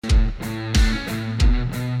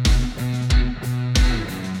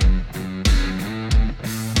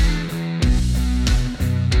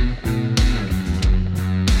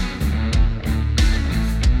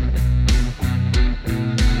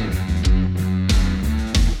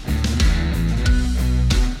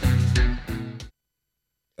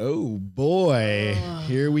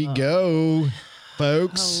Here we go,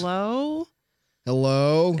 folks. Hello?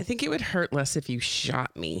 Hello. I think it would hurt less if you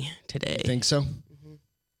shot me today. You think so? Mm-hmm.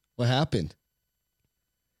 What happened?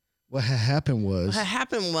 What happened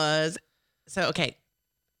was... So, okay.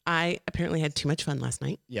 I apparently had too much fun last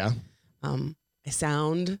night. Yeah. I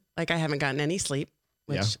sound like I haven't gotten any sleep,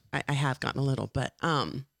 which I have gotten a little, but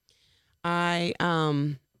I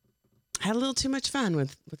had a little too much fun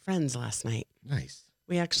with friends last night. Nice.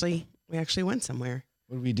 We actually went somewhere.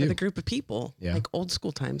 What did we do? With a group of people, like old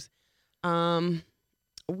school times.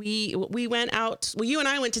 We went out. Well, you and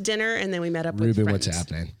I went to dinner, and then we met up with Ruben, friends. what's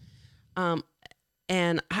happening?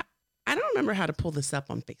 And I don't remember how to pull this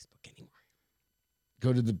up on Facebook anymore.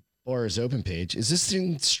 Go to the Bar is Open page. Is this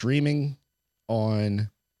thing streaming on?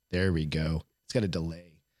 There we go. It's got a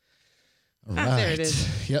delay. All right. There it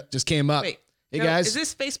is. Yep, just came up. Wait, hey, guys. Is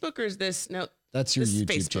this Facebook or is this... No. That's your YouTube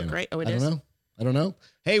Facebook, channel. right? Oh, it I is? I don't know.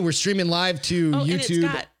 Hey, we're streaming live to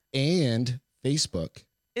YouTube and Facebook.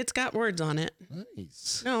 It's got words on it.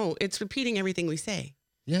 Nice. No, it's repeating everything we say.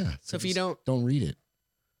 Yeah. So if you don't read it.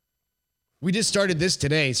 We just started this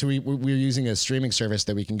today, so we're using a streaming service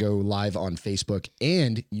that we can go live on Facebook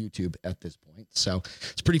and YouTube at this point. So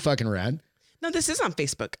it's pretty fucking rad. No, this is on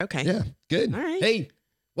Facebook. Okay. Yeah, good. All right. Hey,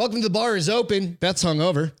 welcome to The Bar is Open. Beth's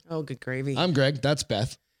hungover. Oh, good gravy. I'm Greg. That's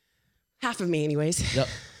Beth. Half of me anyways. Yep.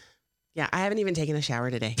 Yeah, I haven't even taken a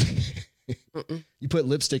shower today. You put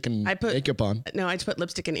lipstick and makeup on. No, I just put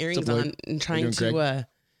lipstick and earrings on and trying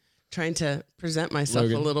to present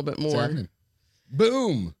myself a little bit more.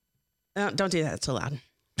 Boom. Don't do that. It's so loud.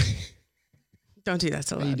 Don't do that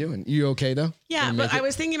so loud. How you doing? You okay though? Yeah, but I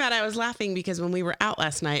was thinking about I was laughing because when we were out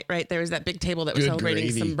last night, right, there was that big table that was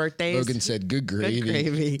celebrating some birthdays. Logan said, "Good gravy." Good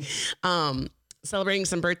gravy. Celebrating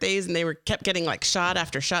some birthdays, and they kept getting like shot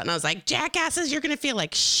after shot, and I was like, "Jackasses, you're gonna feel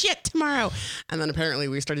like shit tomorrow." And then apparently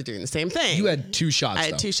we started doing the same thing. You had 2 shots. I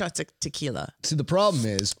had 2 shots of tequila. See, the problem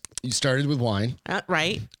is you started with wine,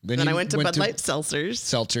 right? Then I went to Bud Light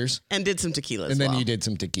seltzers, and did some tequila. And then you did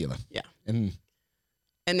some tequila. Yeah. And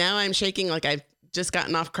now I'm shaking like I've just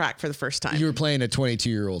gotten off crack for the first time. You were playing a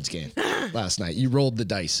 22-year-old's game last night. You rolled the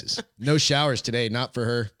dices. No showers today. Not for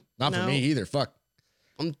her. Not for me either. Fuck.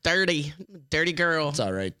 I'm dirty. I'm a dirty girl. It's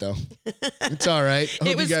all right, though. It's all right. I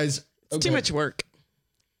hope you guys... It's too much work.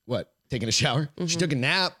 What? Taking a shower? Mm-hmm. She took a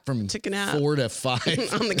nap from 4 to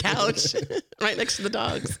 5. On the couch. Right next to the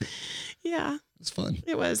dogs. Yeah. It's fun.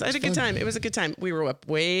 It was. I had a good time. It was a good time. We were up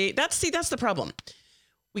way... That's the problem.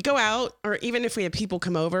 We go out, or even if we have people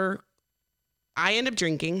come over... I end up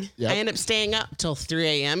drinking. Yep. I end up staying up till 3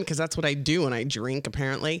 a.m. because that's what I do when I drink,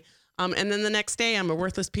 apparently. And then the next day, I'm a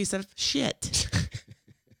worthless piece of shit.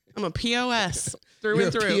 I'm a POS through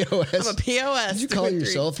and through. I'm a POS. Did you call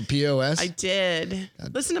yourself a POS? I did.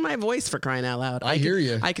 God. Listen to my voice, for crying out loud. I hear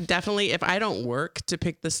you. I could definitely, if I don't work to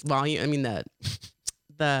pick this volume, I mean,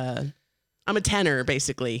 I'm a tenor,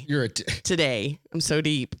 basically. You're today. I'm so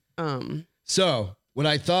deep. So what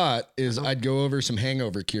I thought is I'd go over some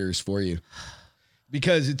hangover cures for you.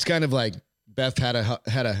 Because it's kind of like Beth had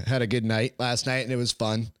a good night last night and it was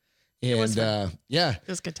fun. And it was fun. It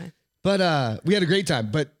was a good time. But we had a great time.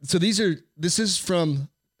 But so this is from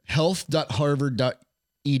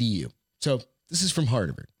health.harvard.edu. So this is from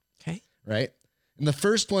Harvard. Okay. Right? And the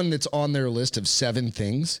first one that's on their list of 7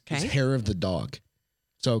 things is hair of the dog.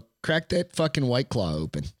 So crack that fucking White Claw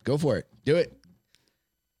open. Go for it. Do it.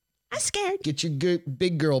 I'm scared. Get your good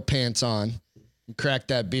big girl pants on and crack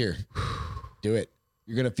that beer. Do it.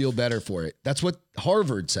 You're going to feel better for it. That's what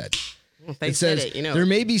Harvard said. Well, they said it, you know. There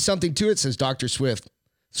may be something to it, says Dr. Swift.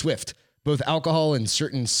 Both alcohol and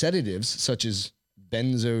certain sedatives, such as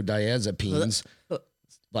benzodiazepines,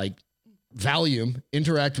 like Valium,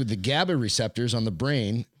 interact with the GABA receptors on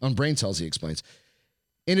brain cells, he explains.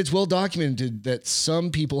 And it's well documented that some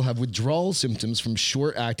people have withdrawal symptoms from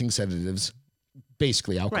short-acting sedatives,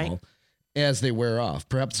 basically alcohol, as they wear off.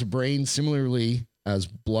 Perhaps the brain, similarly as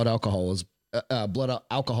blood alcohol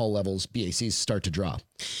levels, BACs, start to drop.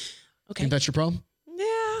 Okay. Think that's your problem?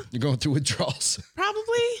 Yeah. You're going through withdrawals.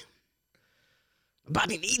 Probably. My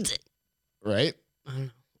body needs it. Right? I don't know.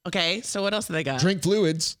 Okay, so what else do they got? Drink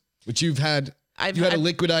fluids, which you've had. You had a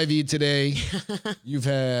liquid IV today. You've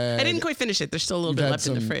had... I didn't quite finish it. There's still a little bit left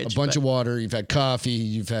in the fridge. A bunch of water. You've had coffee.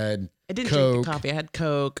 You've had I didn't Coke. drink the coffee. I had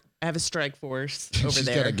Coke. I have a Strike Force over She's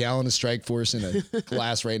there. She's got a gallon of Strike Force and a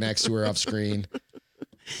glass right next to her off screen.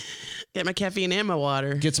 Get my caffeine and my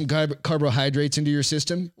water. Get some carbohydrates into your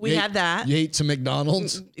system. We had that. You ate some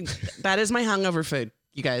McDonald's. That is my hungover food,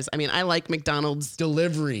 you guys. I mean, I like McDonald's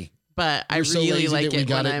delivery, but I really like it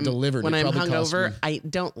when I'm delivered. When I'm hungover. I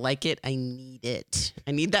don't like it. I need it.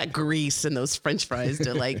 I need that grease and those French fries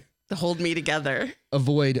to like to hold me together.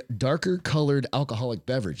 Avoid darker colored alcoholic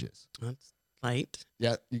beverages. That's light.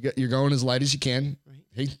 Yeah, you're going as light as you can. Right.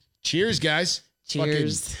 Hey, cheers, guys.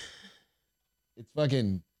 Cheers. It's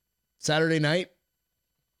fucking Saturday night.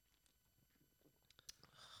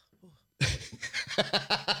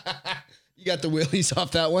 You got the willies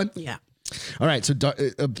off that one? Yeah. All right, so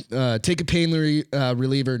take a pain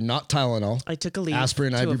reliever, not Tylenol. I took a leave.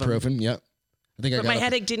 Aspirin, ibuprofen. Yep. But my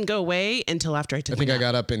headache didn't go away until after I took. I think I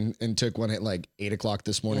got up and took one at like 8 o'clock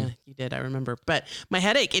this morning. Yeah, you did. I remember. But my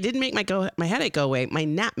headache, it didn't make my headache go away. My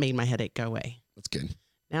nap made my headache go away. That's good.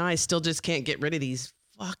 Now I still just can't get rid of these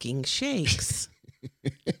fucking shakes.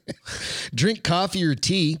 Drink coffee or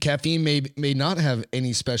tea. Caffeine may not have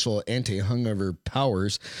any special anti-hungover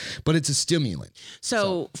powers, but it's a stimulant.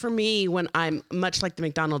 So for me, when I'm much like the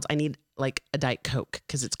McDonald's, I need like a Diet Coke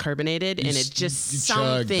because it's carbonated and it's just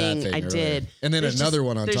something I did. And then another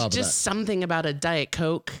one on top of that. There's just something about a Diet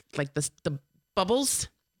Coke, like the bubbles.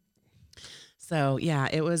 So yeah,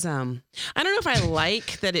 it was. I don't know if I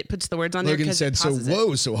like that it puts the words on there. Logan said, so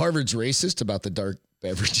Harvard's racist about the dark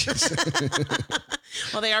beverages.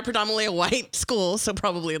 Well, they are predominantly a white school, so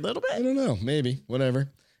probably a little bit. I don't know, maybe, whatever.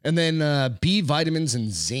 And then B vitamins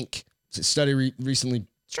and zinc. It's a study recently.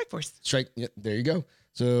 Strikeforce. Yeah, there you go.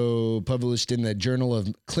 So published in the Journal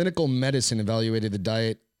of Clinical Medicine, evaluated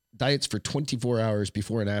the diets for 24 hours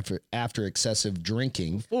before and after excessive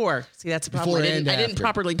drinking. See, that's a problem. I didn't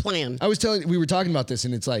properly plan. We were talking about this,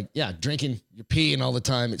 and it's like, yeah, drinking, you're peeing all the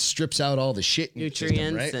time. It strips out all the shit,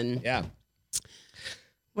 nutrients, right? and yeah.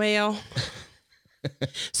 Well,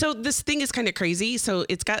 so this thing is kind of crazy. So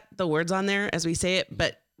it's got the words on there as we say it,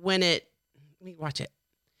 but when let me watch it.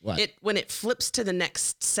 What? When it flips to the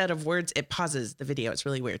next set of words, it pauses the video. It's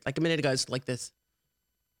really weird. Like a minute ago, it's like this.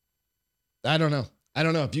 I don't know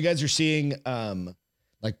if you guys are seeing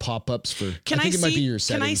like pop-ups for. I think it might be your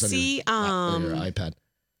settings on your iPad.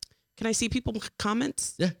 Can I see people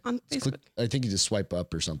comments? Yeah, on Facebook. I think you just swipe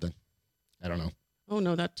up or something. I don't know. Oh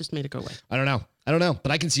no, that just made it go away. I don't know,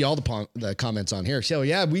 but I can see all the comments on here. So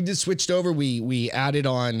yeah, we just switched over. We added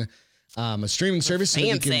on a streaming service so that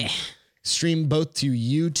you can stream both to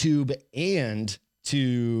YouTube and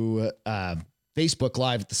to Facebook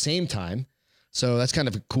Live at the same time. So that's kind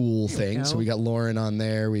of a cool thing. So we got Lauren on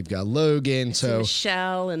there. We've got Logan. So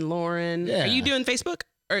Michelle and Lauren. Yeah. Are you doing Facebook?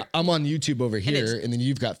 Or I'm on YouTube over here, and then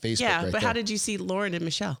you've got Facebook. Yeah, right but there. how did you see Lauren and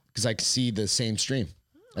Michelle? Because I can see the same stream.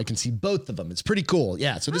 I can see both of them. It's pretty cool.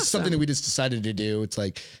 Yeah. So this is something that we just decided to do. It's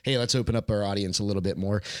like, hey, let's open up our audience a little bit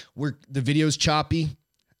more. The video's choppy.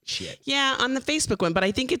 Shit. Yeah, on the Facebook one, but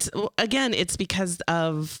I think it's because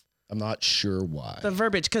of. I'm not sure why. The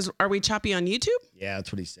verbiage. Because are we choppy on YouTube? Yeah,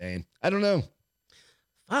 that's what he's saying. I don't know.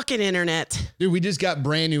 Fucking internet. Dude, we just got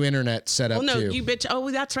brand new internet set up. Oh, no, too. You bitch. Oh,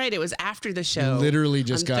 that's right. It was after the show. Literally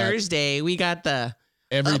just got. Thursday, we got the.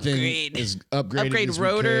 Everything is upgraded.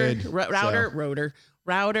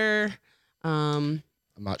 Router. I'm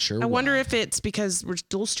not sure. I wonder if it's because we're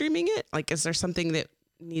dual streaming it. Like, is there something that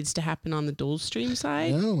needs to happen on the dual stream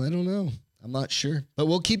side? No, I don't know. I'm not sure, but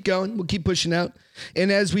we'll keep going. We'll keep pushing out.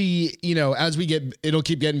 And as we get, it'll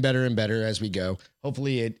keep getting better and better as we go.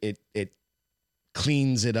 Hopefully it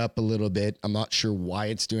cleans it up a little bit. I'm not sure why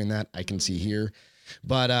it's doing that. I can see here,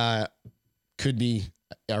 but could be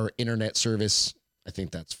our internet service. I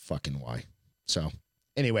think that's fucking why. So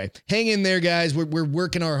anyway, hang in there, guys. We're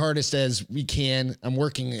working our hardest as we can. I'm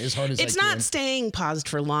working as hard as I can. It's not staying paused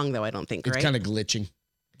for long, though, I don't think, right? It's kind of glitching.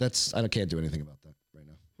 I can't do anything about that right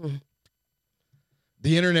now. Mm-hmm.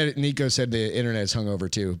 The internet, Nico said the internet is hungover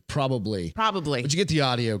too. Probably. But you get the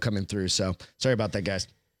audio coming through, so sorry about that, guys.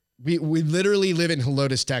 We literally live in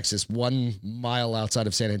Helotes, Texas, 1 mile outside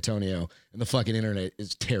of San Antonio, and the fucking internet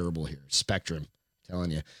is terrible here. Spectrum, I'm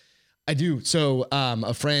telling you. I do. So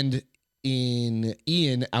a friend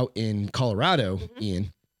Ian out in Colorado,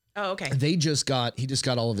 Ian. Oh, okay. He just got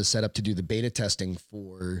all of his set up to do the beta testing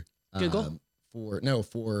for Google.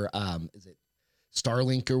 Is it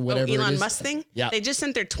Starlink or whatever? Elon Musk thing? Yeah. They just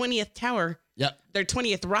sent their 20th tower. Yep. Their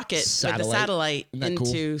 20th rocket with the satellite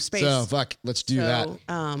into space. So let's do that.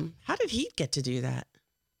 How did he get to do that?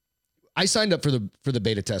 I signed up for the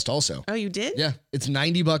beta test also. Oh, you did? Yeah. It's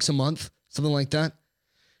 $90 a month, something like that.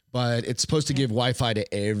 But it's supposed to give Wi-Fi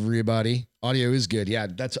to everybody. Audio is good. Yeah,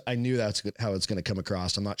 I knew that's how it's going to come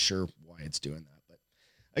across. I'm not sure why it's doing that. But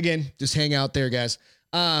again, just hang out there, guys.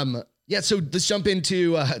 Yeah, so let's jump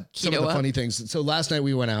into some of the funny things. So last night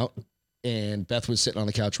we went out, and Beth was sitting on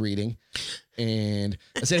the couch reading. And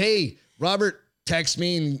I said, hey, Robert texted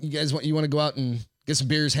me, and you want to go out and get some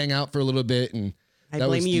beers, hang out for a little bit. And I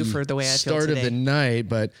blame you for the way I feel today. Start of the night,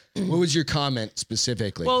 but what was your comment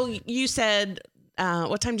specifically? Well, you said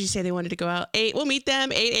what time did you say they wanted to go out? 8. We'll meet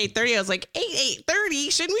them 8:30. I was like,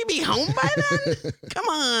 8:30. Shouldn't we be home by then? Come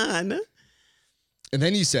on. And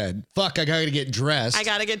then you said, "Fuck, I gotta get dressed. I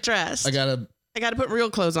gotta get dressed. I gotta put real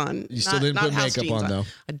clothes on." You still didn't put makeup on though.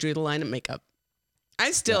 I drew the line of makeup.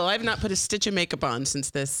 I've not put a stitch of makeup on since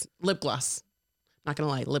this lip gloss. Not gonna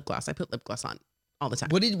lie, lip gloss. I put lip gloss on all the time.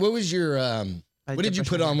 What was your what did you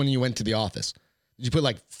put on when you went to the office? Did you put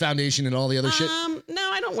like foundation and all the other shit?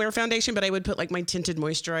 No, I don't wear foundation, but I would put like my tinted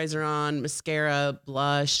moisturizer on, mascara,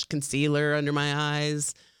 blush, concealer under my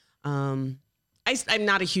eyes. I'm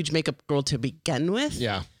not a huge makeup girl to begin with.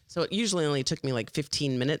 Yeah. So it usually only took me like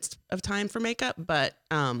 15 minutes of time for makeup. But,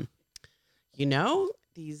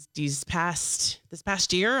 this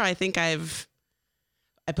past year, I think I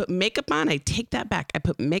put makeup on. I take that back. I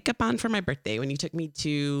put makeup on for my birthday when you took me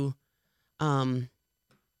to,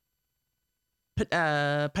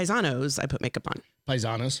 Paisanos. I put makeup on.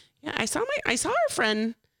 Paisanos? Yeah. I saw our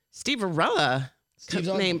friend Steve Arella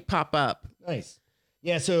name pop up. Nice.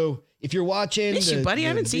 Yeah. So if you're watching, miss you, buddy. I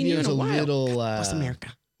haven't seen you in a while. West America.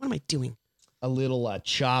 What am I doing? A little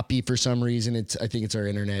choppy for some reason. I think it's our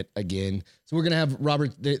internet again. So we're gonna have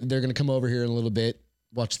Robert. They're gonna come over here in a little bit,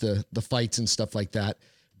 watch the fights and stuff like that.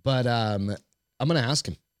 But I'm gonna ask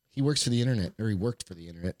him. He works for the internet, or he worked for the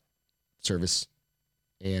internet service,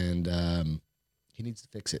 and he needs to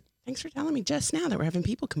fix it. Thanks for telling me just now that we're having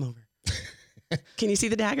people come over. Can you see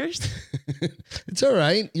the daggers? It's all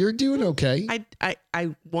right. You're doing okay.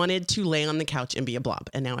 I wanted to lay on the couch and be a blob,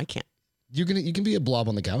 and now I can't. You can be a blob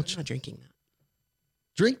on the couch. I'm not drinking that.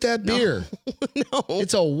 Drink that beer. No.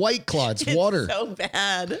 It's a White Claw. It's water. So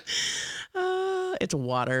bad. It's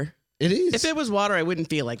water. It is. If it was water, I wouldn't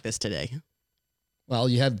feel like this today. Well,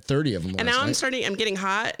 you had 30 of them And last now night. I'm getting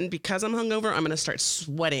hot, and because I'm hungover, I'm going to start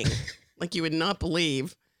sweating like you would not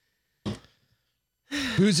believe.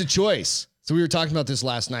 Booze of choice. So we were talking about this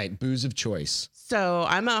last night. Booze of choice. So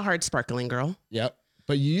I'm a hard sparkling girl. Yep.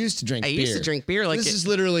 But you used to drink beer. I used to drink beer. This is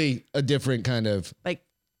literally a different kind of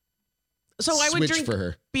So I would drink for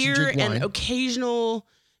her. beer drink and occasional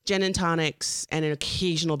gin and tonics and an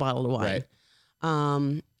occasional bottle of wine.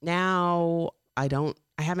 Right. Now I can't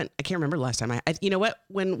remember the last time you know what?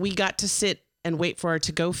 When we got to sit and wait for our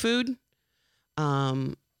to-go food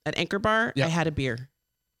at Anchor Bar, I had a beer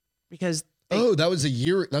because. That was a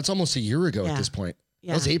year. That's almost a year ago at this point.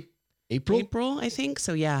 Yeah. That was April, I think.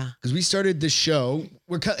 So yeah. Because we started this show.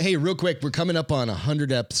 Hey, real quick, we're coming up on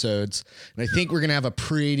 100 episodes, and I think we're gonna have a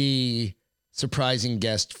pretty surprising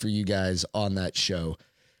guest for you guys on that show,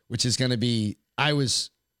 which is gonna be. I was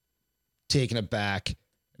taken aback,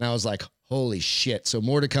 and I was like, "Holy shit!" So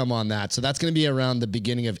more to come on that. So that's gonna be around the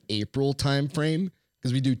beginning of April time frame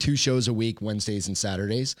because we do 2 shows a week, Wednesdays and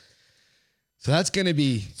Saturdays. So that's going to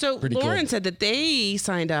be pretty Lauren cool. said that they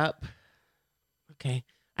signed up. Okay.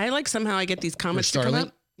 Somehow I get these comments to come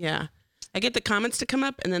up. Yeah. I get the comments to come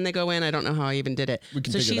up and then they go in. I don't know how I even did it. We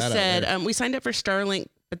can so figure she that said, out we signed up for Starlink,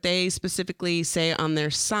 but they specifically say on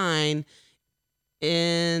their sign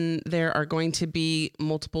there are going to be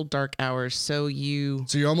multiple dark hours. So you're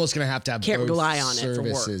almost going to have can't both rely on it for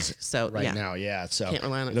work. So now. Yeah. So can't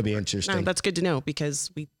rely on it'll be interesting. No, that's good to know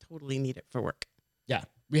because we totally need it for work. Yeah.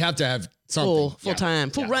 We have to have something. Full time,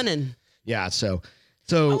 full running. Yeah. So.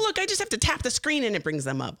 Oh, look, I just have to tap the screen and it brings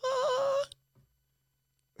them up. Oh.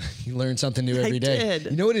 You learn something new every day.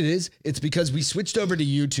 Did. You know what it is? It's because we switched over to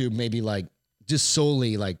YouTube maybe just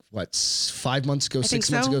solely 5 months ago,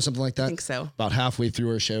 6 months ago, something like that. I think so. About halfway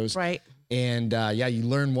through our shows. Right. And you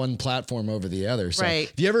learn one platform over the other. So right.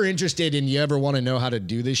 if you're ever interested and you ever want to know how to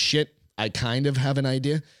do this shit, I kind of have an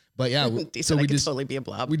idea. But yeah, so we just totally be a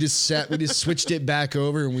blob. We just switched it back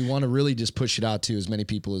over, and we want to really just push it out to as many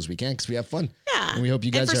people as we can because we have fun. Yeah, and we hope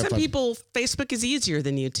you guys have fun. And for some people, Facebook is easier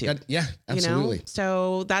than YouTube. Yeah, absolutely. You know?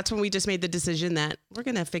 So that's when we just made the decision that we're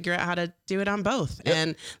gonna figure out how to do it on both. Yep.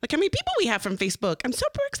 And look how many people we have from Facebook. I'm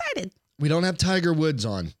super excited. We don't have Tiger Woods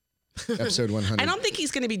on episode 100. I don't think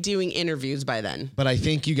he's gonna be doing interviews by then. But I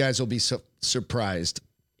think you guys will be surprised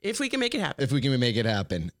if we can make it happen. If we can make it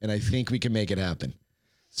happen, and I think we can make it happen.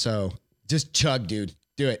 So just chug, dude.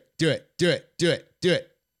 Do it. Do it. Do it. Do it. Do it.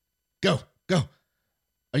 Go. Go.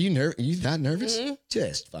 Are you that nervous? Mm-hmm.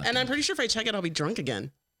 Just fucking. And I'm pretty sure if I chug it, I'll be drunk again.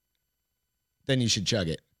 Then you should chug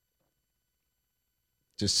it.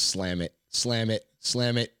 Just slam it. Slam it.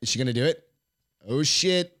 Slam it. Is she going to do it? Oh,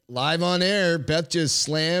 shit. Live on air. Beth just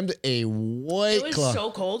slammed a White Claw. It was so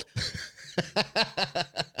cold.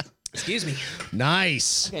 Excuse me.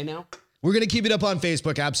 Nice. Okay, now. We're going to keep it up on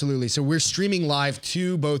Facebook, absolutely. So we're streaming live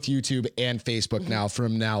to both YouTube and Facebook now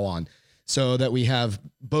from now on so that we have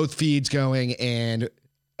both feeds going. And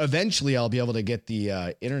eventually I'll be able to get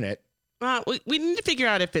the internet We need to figure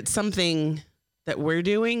out if it's something that we're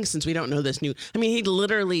doing since we don't know this new. I mean, he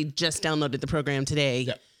literally just downloaded the program today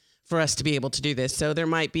for us to be able to do this. So there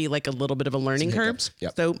might be like a little bit of a learning curve.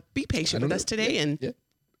 Yep. So be patient with us today and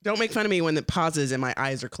don't make fun of me when it pauses and my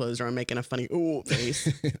eyes are closed or I'm making a funny face.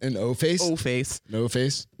 An O face? O face. No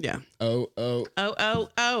face? Yeah. Oh.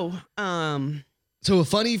 So a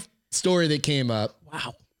funny story that came up.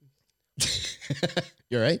 Wow.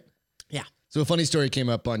 You're right? Yeah. So a funny story came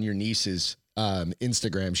up on your niece's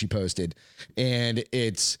Instagram she posted. And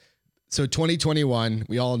it's, so 2021,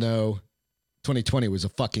 we all know 2020 was a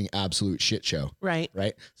fucking absolute shit show. Right.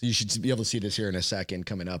 Right? So you should be able to see this here in a second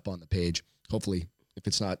coming up on the page. Hopefully, if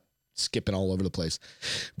it's not skipping all over the place.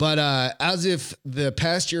 But as if the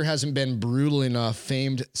past year hasn't been brutal enough,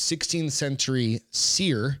 famed 16th century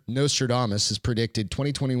seer Nostradamus has predicted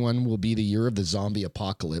 2021 will be the year of the zombie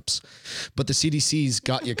apocalypse. But the CDC's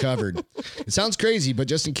got you covered. It sounds crazy, but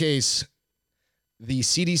just in case, the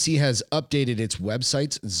CDC has updated its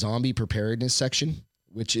website's zombie preparedness section,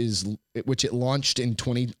 which it launched in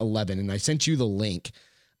 2011. And I sent you the link.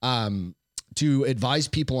 To advise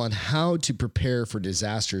people on how to prepare for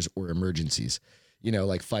disasters or emergencies,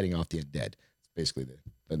 like fighting off the undead. It's basically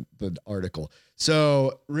the article.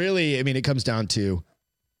 So really, I mean, it comes down to,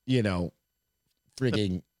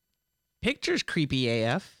 frigging pictures creepy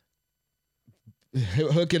AF.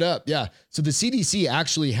 Hook it up. Yeah. So the CDC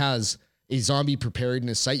actually has a zombie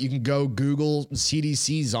preparedness site. You can go Google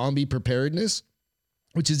CDC zombie preparedness,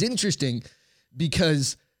 which is interesting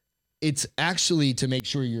because it's actually to make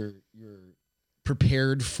sure you're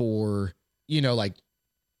prepared for, like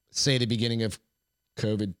say the beginning of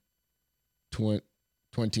COVID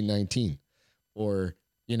 2019 or,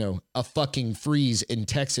 a fucking freeze in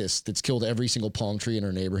Texas that's killed every single palm tree in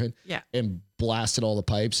our neighborhood and blasted all the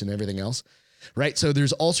pipes and everything else. Right. So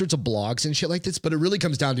there's all sorts of blogs and shit like this, but it really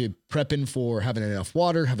comes down to prepping for having enough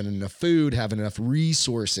water, having enough food, having enough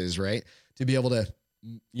resources, right, to be able to,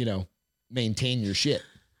 maintain your shit.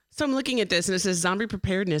 So I'm looking at this and it says zombie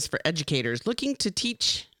preparedness for educators looking to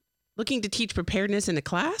teach preparedness in a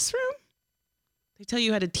classroom. They tell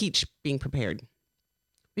you how to teach being prepared.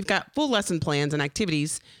 We've got full lesson plans and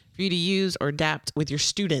activities for you to use or adapt with your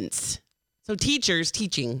students. So teachers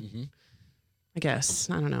teaching, I guess.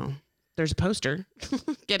 I don't know. There's a poster.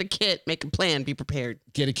 Get a kit, make a plan, be prepared.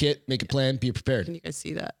 Get a kit, make a plan, be prepared. Can you guys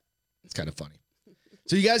see that? It's kind of funny.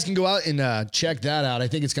 So you guys can go out and check that out. I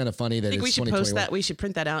think it's kind of funny that I think we should 2021. post that. We should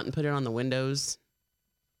print that out and put it on the windows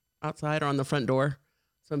outside or on the front door.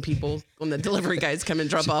 When people, when the delivery guys come and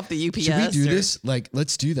drop off the UPS. Should we do this?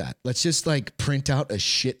 Let's do that. Let's just print out a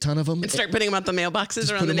shit ton of them. And start putting them out the mailboxes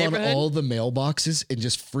just around the neighborhood. Put them on all the mailboxes and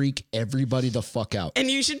just freak everybody the fuck out. And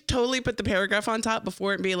you should totally put the paragraph on top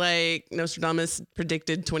before it be like, Nostradamus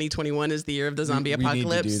predicted 2021 is the year of the zombie apocalypse.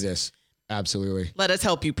 We need to do this. Absolutely. Let us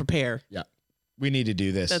help you prepare. Yeah. We need to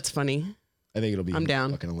do this. That's funny. I think it'll be I'm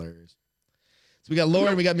down. Fucking hilarious. So we got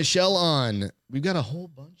Lauren, we got Michelle on. We've got a whole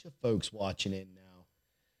bunch of folks watching in now.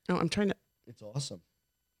 Oh, I'm trying to. It's awesome.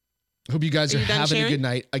 Hope you guys are having a good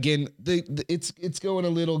night. Again, it's going a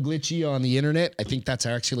little glitchy on the internet. I think that's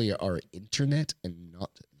actually our internet and not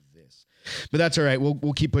this. But that's all right.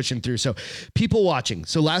 We'll keep pushing through. So people watching.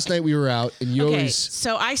 So last night we were out and you always.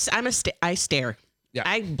 So I stare. Yeah.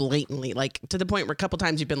 I blatantly, to the point where a couple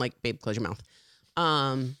times you've been like, babe, close your mouth.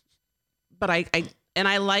 But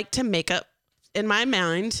I like to make up in my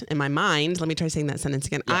mind, let me try saying that sentence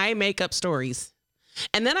again. Yeah. I make up stories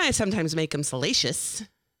and then I sometimes make them salacious.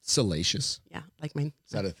 Salacious? Yeah. Like mine.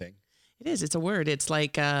 Is that a thing? It is. It's a word. It's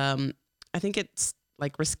like, I think it's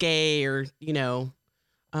like risque or,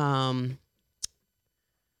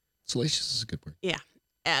 salacious is a good word. Yeah.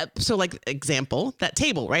 So like example, that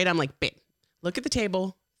table, right? I'm like, babe, look at the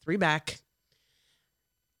table, 3 back.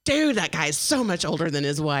 Dude, that guy's so much older than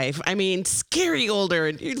his wife. I mean, scary older.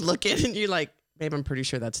 And you look at it and you're like, babe, I'm pretty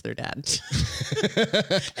sure that's their dad.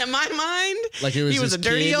 In my mind, he was a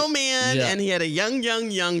dirty old man and he had a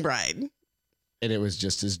young bride. And it was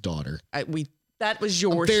just his daughter. That was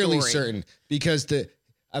your I'm fairly story. certain because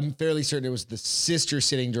I'm fairly certain it was the sister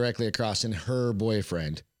sitting directly across and her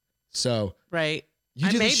boyfriend. So right. You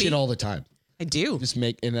do this shit all the time. I do. Just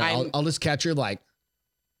I'll just catch her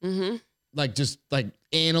just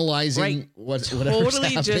analyzing whatever's totally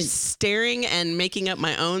happening. just staring and making up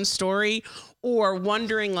my own story or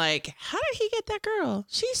wondering how did he get that girl?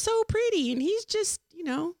 She's so pretty and he's just,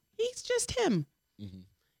 he's just him. Mm-hmm.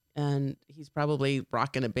 And he's probably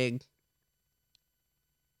rocking a big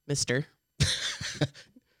mister.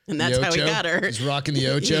 And that's how he got her. He's rocking the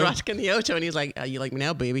Ocho. He's rocking the Ocho and he's like, you like me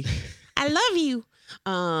now, baby? I love you.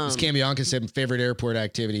 As Cam Bianca said, favorite airport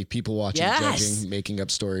activity, people watching, judging, making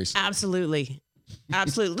up stories. Absolutely.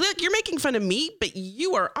 Look, you're making fun of me, but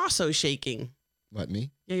you are also shaking. What,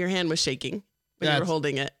 me? Yeah, your hand was shaking when you were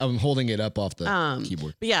holding it. I'm holding it up off the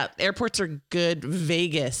keyboard. But yeah, airports are good.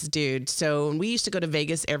 Vegas, dude. So we used to go to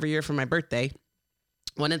Vegas every year for my birthday,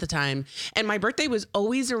 one at a time. And my birthday was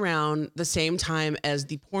always around the same time as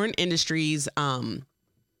the porn industry's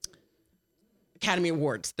Academy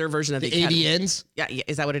Awards, their version of the AVNs. Yeah,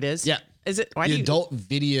 is that what it is? Yeah. Is it? Why the Adult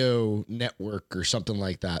Video Network or something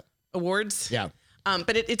like that. Awards? Yeah.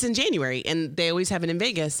 But it's in January, and they always have it in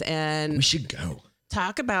Vegas. And we should go.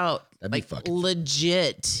 Talk about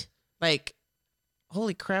legit, like,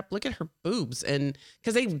 holy crap! Look at her boobs, and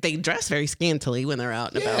because they dress very scantily when they're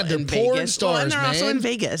out and about. They're in porn Vegas. stars, and they're man. also in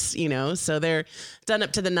Vegas, so they're done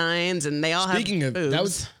up to the nines, and they all have. Speaking of, boobs. that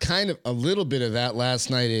was kind of a little bit of that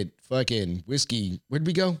last night at fucking Whiskey. Where'd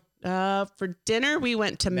we go? For dinner, we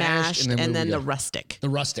went to Mashed and then the Rustic. The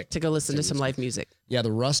Rustic to go listen to some live music. Yeah,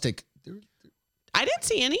 the Rustic. I didn't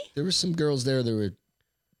see any. There were some girls there that were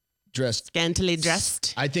dressed. Scantily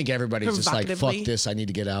dressed. I think everybody's just like, fuck this. I need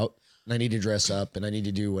to get out and I need to dress up and I need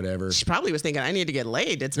to do whatever. She probably was thinking, I need to get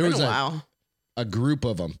laid. It's been a while. A group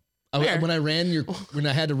of them. When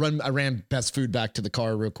I had to run, I ran Beth's food back to the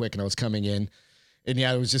car real quick and I was coming in. And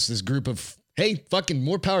yeah, it was just this group of, hey, fucking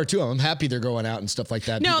more power to them. I'm happy they're going out and stuff like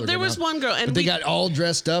that. No, there was one girl. And they got all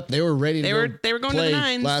dressed up. They were ready to go. They were going to the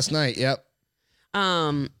nines. Last night. Yep.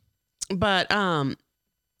 But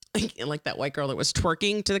like that white girl that was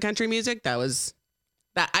twerking to the country music,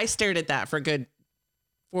 I stared at that for a good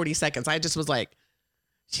 40 seconds. I just was like,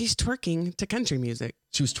 she's twerking to country music.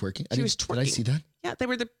 She was twerking? She was twerking. Did I see that? Yeah, they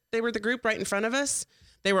were the group right in front of us.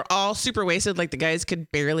 They were all super wasted. Like the guys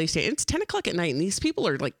could barely stay. It's 10 o'clock at night and these people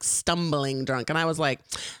are like stumbling drunk. And I was like,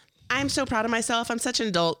 I'm so proud of myself. I'm such an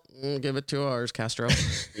adult. Give it 2 hours, Castro.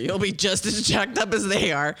 You'll be just as jacked up as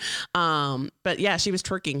they are. But yeah, she was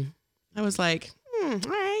twerking. I was like, all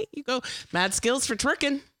right, you go. Mad skills for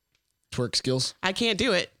twerking. Twerk skills. I can't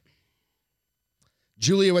do it.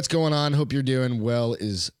 Julia, what's going on? Hope you're doing well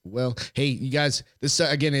as well. Hey, you guys, this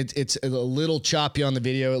again, it's a little choppy on the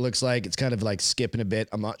video. It looks like it's kind of like skipping a bit.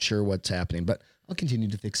 I'm not sure what's happening, but I'll continue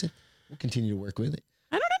to fix it. We'll continue to work with it.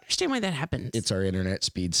 I don't understand why that happens. It's our internet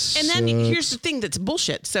speeds. And then here's the thing that's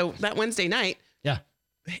bullshit. So that Wednesday night, yeah,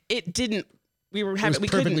 it didn't. We were having. It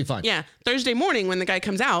was perfectly fine. Yeah, Thursday morning when the guy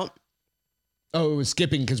comes out. Oh, it was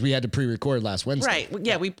skipping because we had to pre-record last Wednesday. Right.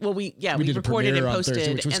 Yeah. We did recorded and on posted,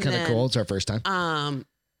 Thursday, which was kind of cool. It's our first time.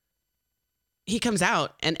 He comes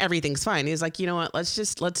out and everything's fine. He's like, you know what?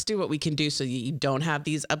 Let's do what we can do so you don't have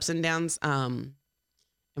these ups and downs. And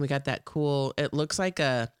we got that cool. It looks like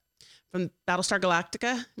from Battlestar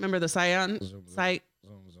Galactica. Remember the Scion site?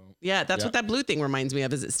 Yeah, that's what that blue thing reminds me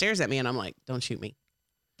of. Is it stares at me and I'm like, don't shoot me.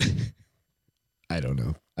 I don't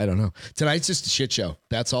know. Tonight's just a shit show.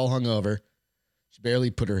 That's all hungover. She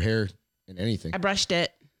barely put her hair in anything. I brushed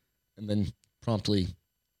it. And then promptly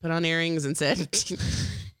put on earrings and said, this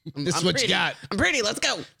is what you got. I'm pretty. Let's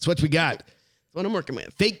go. That's what we got. That's what I'm working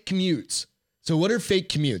with. Fake commutes. So what are fake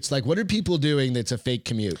commutes? Like, what are people doing that's a fake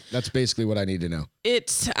commute? That's basically what I need to know.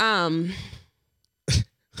 It's,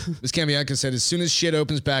 Ms. Camiaca said, as soon as shit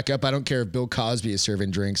opens back up, I don't care if Bill Cosby is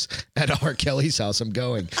serving drinks at R. Kelly's house. I'm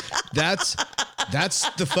going. That's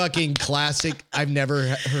the fucking classic. I've never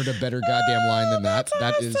heard a better goddamn line than that.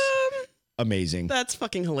 That awesome. is amazing. That's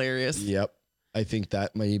fucking hilarious. Yep. I think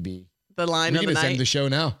that may be the line of the night. End the show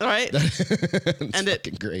now. All right. And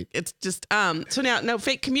it's great. It's just, so now, no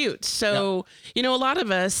fake commute. So, a lot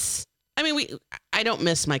of us, I don't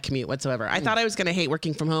miss my commute whatsoever. I thought I was going to hate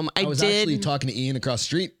working from home. I was actually talking to Ian across the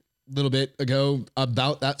street a little bit ago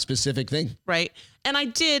about that specific thing. Right. And I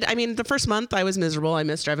did. The first month I was miserable. I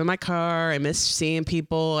missed driving my car. I missed seeing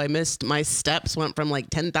people. I missed my steps went from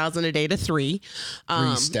like 10,000 a day to 3.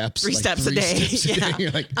 3 steps. 3 steps a day. Yeah.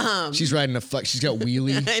 You're like, she's riding she's got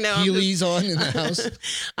wheelies on in the house.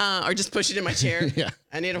 Or just push it in my chair. Yeah.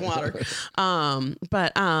 I need a water.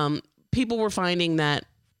 But people were finding that,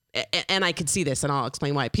 and I could see this, and I'll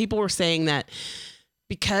explain why. People were saying that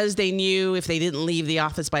because they knew if they didn't leave the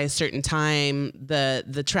office by a certain time,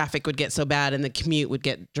 the traffic would get so bad and the commute would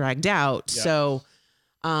get dragged out. Yeah. So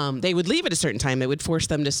they would leave at a certain time. It would force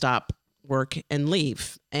them to stop work and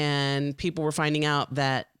leave. And people were finding out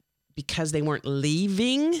that because they weren't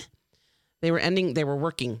leaving, they were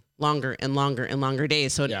working longer and longer and longer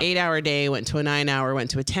days. So an 8-hour day went to a 9-hour,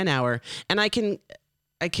 went to a 10-hour. And I can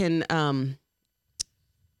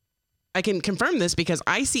confirm this because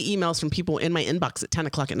I see emails from people in my inbox at 10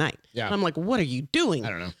 o'clock at night. Yeah. And I'm like, what are you doing? I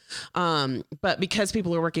don't know. But because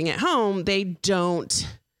people are working at home, they don't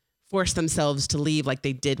force themselves to leave like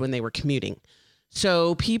they did when they were commuting.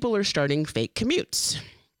 So people are starting fake commutes.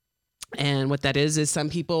 And what that is some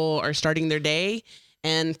people are starting their day,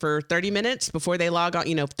 and for 30 minutes before they log on,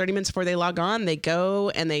 30 minutes before they log on, they go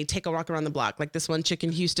and they take a walk around the block. Like this one chick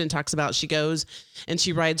in Houston talks about, she goes and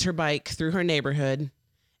she rides her bike through her neighborhood,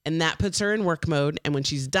 and that puts her in work mode. And when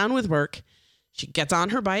she's done with work, she gets on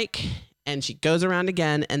her bike and she goes around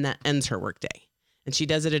again, and that ends her work day. And she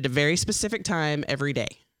does it at a very specific time every day.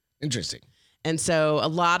 Interesting. And so a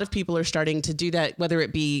lot of people are starting to do that, whether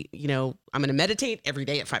it be, I'm going to meditate every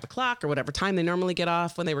day at 5 o'clock or whatever time they normally get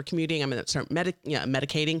off when they were commuting. I'm going to start medicating. I'm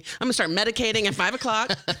going to start medicating at 5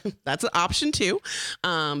 o'clock. That's an option too.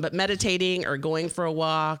 But meditating or going for a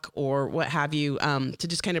walk or what have you, to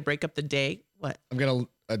just kind of break up the day. What? I've got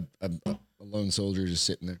a lone soldier just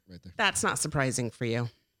sitting there right there. That's not surprising for you.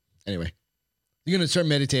 Anyway, you're going to start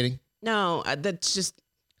meditating? No, that's just,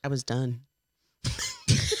 I was done.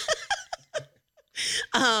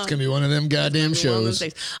 It's gonna be one of them goddamn shows.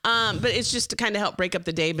 But it's just to kind of help break up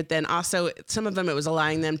the day. But then also some of them, it was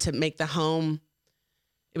allowing them to make the home.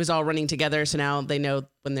 It was all running together. So now they know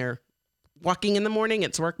when they're walking in the morning,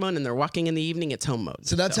 it's work mode, and they're walking in the evening, it's home mode.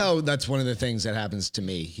 So that's one of the things that happens to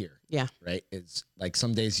me here. Yeah. Right. It's like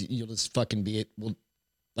some days you'll just fucking be it. Well,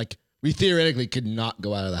 like we theoretically could not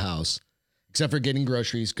go out of the house except for getting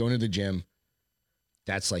groceries, going to the gym.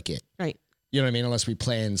 That's like it. Right. You know what I mean? Unless we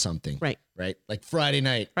plan something. Right. Right. Like Friday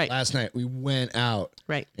night, right. Last night, we went out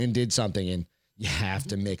right. and did something, and you have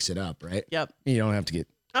to mix it up, right? Yep. You don't have to get.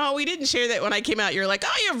 Oh, we didn't share that when I came out. You're like,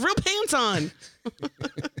 oh, you have real pants on.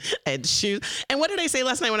 And shoes. And what did I say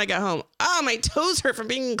last night when I got home? Oh, my toes hurt from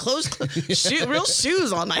being in real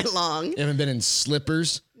shoes all night long. You haven't been in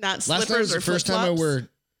slippers? Not last slippers night was or the first time I wore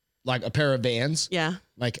like a pair of Vans. Yeah.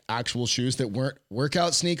 Like actual shoes that weren't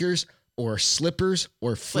workout sneakers or slippers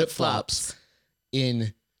or flip-flops.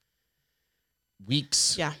 In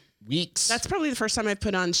weeks. Yeah. Weeks. That's probably the first time I've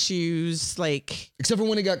put on shoes, like. Except for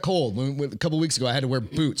when it got cold. A couple of weeks ago, I had to wear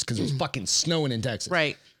boots because it was fucking snowing in Texas.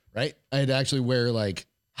 Right. Right? I had to actually wear like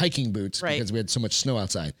hiking boots because we had so much snow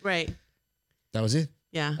outside. Right. That was it.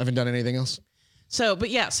 Yeah. I haven't done anything else. So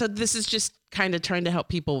this is just kind of trying to help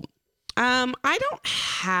people. I don't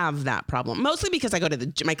have that problem. Mostly because I go to the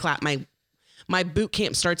gym. My boot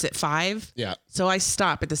camp starts at 5. Yeah. So I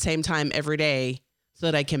stop at the same time every day so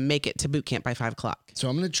that I can make it to boot camp by 5 o'clock. So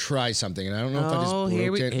I'm going to try something, and I don't know if I just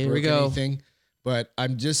broke anything, but I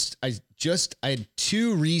had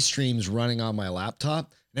 2 restreams running on my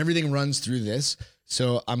laptop, and everything runs through this.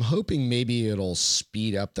 So I'm hoping maybe it'll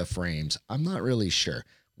speed up the frames. I'm not really sure.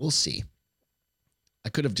 We'll see. I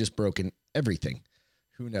could have just broken everything.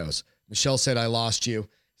 Who knows? Michelle said I lost you.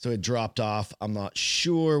 So it dropped off. I'm not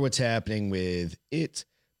sure what's happening with it,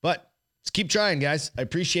 but let's keep trying, guys.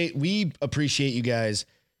 We appreciate you guys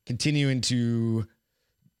continuing to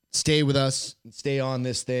stay with us and stay on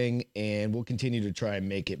this thing, and we'll continue to try and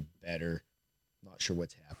make it better. Not sure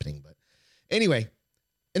what's happening, but anyway,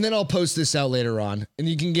 and then I'll post this out later on, and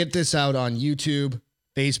you can get this out on YouTube,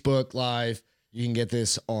 Facebook Live. You can get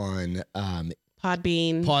this on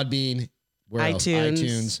Podbean. Where iTunes. Else?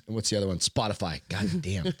 iTunes. And what's the other one? Spotify. God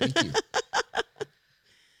damn. Thank you.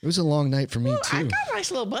 It was a long night for me, too. I got a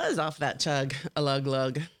nice little buzz off that chug. A lug.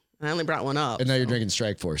 And I only brought one up. And now you're drinking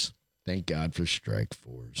Strike Force. Thank God for Strike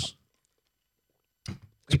Force.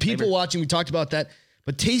 So people watching, we talked about that,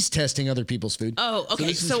 but taste testing other people's food. Oh,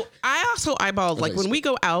 okay. So I also eyeballed, like when we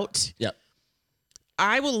go out. Yep.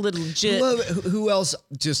 I will legit. Who else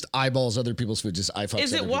just eyeballs other people's food? Just eye fucks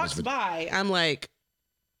As it walks by, I'm like,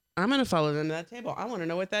 I'm going to follow them to that table. I want to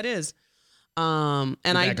know what that is. And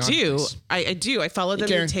I do. I follow them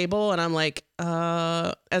to the table, and I'm like,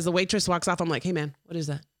 as the waitress walks off, I'm like, hey man, what is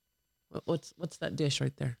that? What's that dish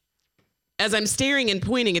right there? As I'm staring and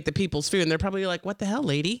pointing at the people's food, and they're probably like, what the hell,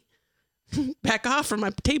 lady? Back off from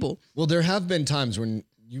my table. Well, there have been times when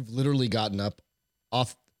you've literally gotten up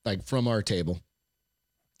off like from our table,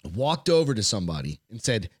 walked over to somebody and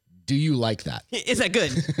said, do you like that? Is that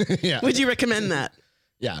good? Yeah. Would you recommend that?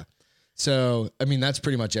 Yeah. So, I mean, that's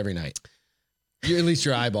pretty much every night. At least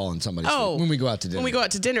you're eyeballing somebody's food when we go out to dinner. When we go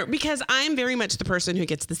out to dinner, because I'm very much the person who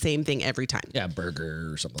gets the same thing every time. Yeah,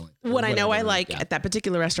 burger or something like that. What I know I like at that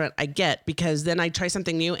particular restaurant, I get, because then I try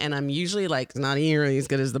something new, and I'm usually like, it's not nearly as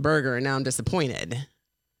good as the burger, and now I'm disappointed.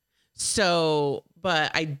 So, but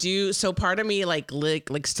I do. So part of me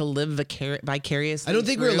likes to live vicariously. I don't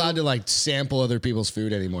think we're allowed to like sample other people's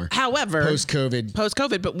food anymore. However,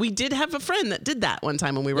 post-COVID, but we did have a friend that did that one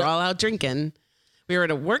time when we were all out drinking. We were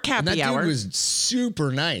at a work happy hour. That dude was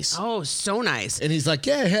super nice. Oh, so nice. And he's like,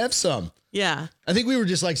 yeah, have some. Yeah. I think we were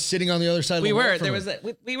just like sitting on the other side of the wall.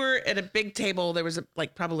 We were at a big table. There was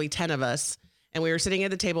like probably 10 of us. And we were sitting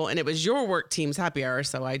at the table, and it was your work team's happy hour,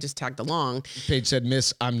 so I just tagged along. Paige said,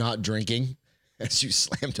 "Miss, I'm not drinking." As you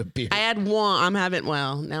slammed a beer. I had one. I'm having,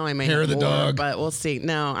 well, now I may Hair have of the more, dog. but we'll see.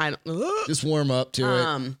 No, I just warm up to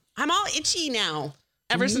it. I'm all itchy now.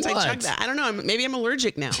 Ever since I chugged that. I don't know. Maybe I'm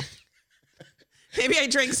allergic now. Maybe I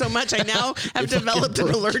drank so much, I now have developed an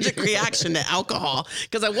allergic reaction to alcohol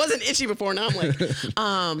because I wasn't itchy before. Now I'm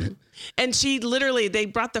like, and she literally, they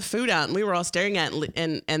brought the food out and we were all staring at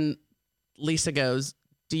it, and Lisa goes,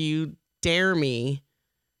 "Do you dare me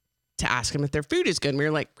to ask them if their food is good?" And we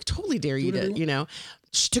were like, "We totally dare you to, you know."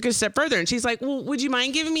 She took it a step further and she's like, "Well, would you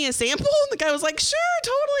mind giving me a sample?" And the guy was like, "Sure,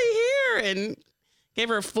 totally, here." And gave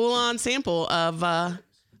her a full on sample of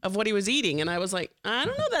what he was eating. And I was like, I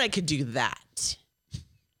don't know that I could do that.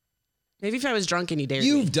 Maybe if I was drunk and you dared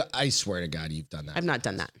me. I swear to God, you've done that. I've not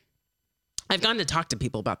done that. I've gone to talk to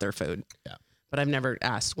people about their food. Yeah. But I've never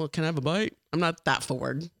asked, well, can I have a bite? I'm not that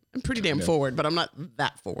forward. I'm pretty damn forward, but I'm not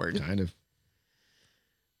that forward. Kind of.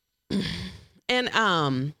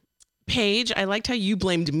 And Paige, I liked how you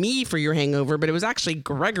blamed me for your hangover, but it was actually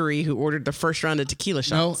Gregory who ordered the first round of tequila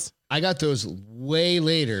shots. No, I got those way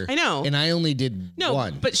later. I know. And I only did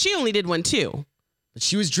one. But she only did one too. But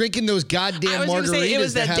she was drinking those goddamn margaritas. Say, it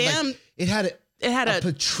was that damn. Like, it had a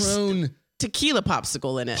Patron tequila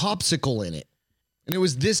popsicle in it. And it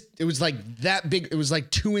was like that big. It was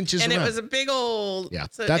like 2 inches and around. It was a big old. Yeah,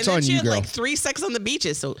 that's on you, girl. She had like 3 sex on the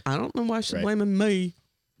beaches, so I don't know why she's blaming me.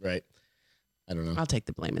 Right. I don't know. I'll take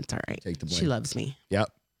the blame. It's all right. Take the blame. She loves me. Yep.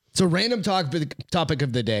 So random topic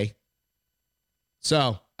of the day.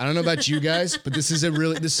 So I don't know about you guys, but this is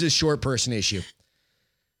a short person issue.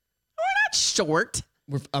 We're not short.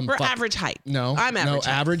 We're average height. No, I'm average.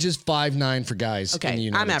 No, average is 5'9" for guys. Okay, in the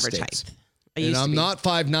United I'm average States. height. And I'm not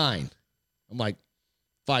 5'9". I'm like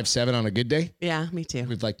 5'7" on a good day. Yeah, me too.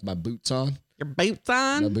 With like my boots on. Your boots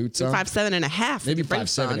on? My boots on. 5'7.5". Maybe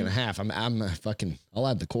 5'7.5". I'll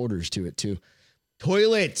add the quarters to it too.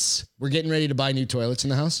 Toilets. We're getting ready to buy new toilets in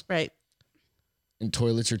the house. Right. And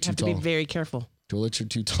toilets are too tall. You have to be very careful. Toilets are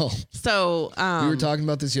too tall. So we were talking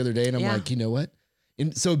about this the other day, and I'm like, you know what?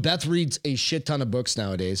 And so Beth reads a shit ton of books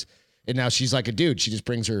nowadays, and now she's like a dude. She just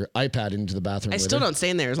brings her iPad into the bathroom. I still don't stay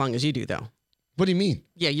in there as long as you do, though. What do you mean?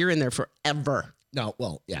 Yeah, you're in there forever. No,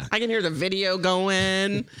 well, yeah. I can hear the video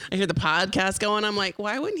going. I hear the podcast going. I'm like,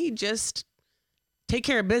 why wouldn't he just take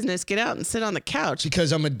care of business, get out and sit on the couch?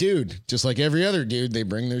 Because I'm a dude, just like every other dude. They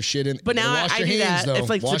bring their shit in. But now wash I your do hands, that.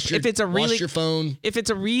 though. If it's a really wash your phone. If it's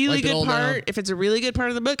a really good part, down. if it's a really good part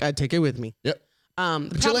of the book, I'd take it with me. Yep.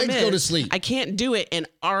 But your legs go to sleep. I can't do it in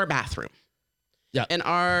our bathroom. Yeah. In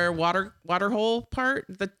our water hole part,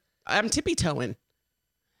 I'm tippy toeing.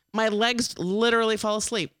 My legs literally fall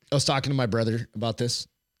asleep. I was talking to my brother about this.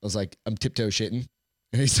 I was like, I'm tiptoe shitting.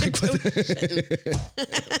 And he's like,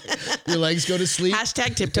 your legs go to sleep.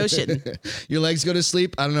 Hashtag tiptoe shitting. Your legs go to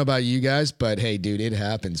sleep. I don't know about you guys, but hey, dude, it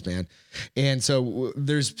happens, man. And so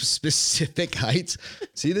there's specific heights.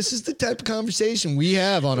 See, this is the type of conversation we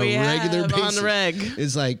have on a regular basis. On the reg.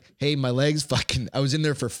 It's like, hey, my legs I was in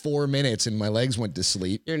there for 4 minutes and my legs went to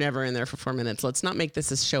sleep. You're never in there for 4 minutes. Let's not make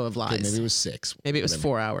this a show of lies. Okay, maybe it was 6. Maybe it was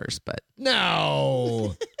 4 hours, but.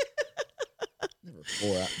 No.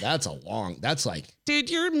 That's like, dude,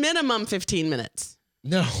 you're minimum 15 minutes.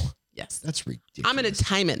 No. Yes. That's ridiculous. I'm going to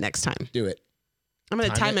time it next time. Do it. I'm going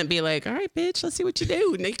to time it and be like, all right, bitch, let's see what you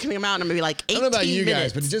do. And they come out and I'm going to be like 18 minutes. I don't know about you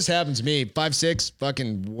guys, but it just happens to me. 5'6",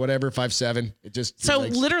 fucking whatever, 5'7". It just. So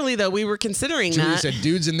literally though, we were considering Julie that. said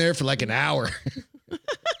dude's in there for like an hour.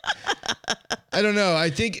 I don't know. I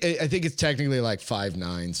think it's technically like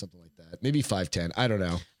 5'9", something like that. Maybe 5'10". I don't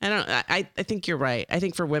know. I think you're right. I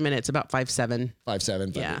think for women, it's about 5'7".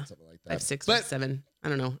 5'7", yeah. something like that. 5'6", 5'7". I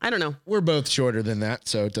don't know. We're both shorter than that,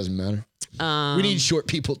 so it doesn't matter. We need short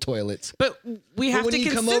people toilets. But we have to consider that. When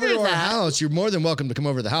you come over to our house, you're more than welcome to come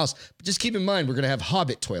over to the house. But just keep in mind, we're going to have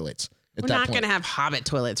Hobbit toilets. We're not going to have Hobbit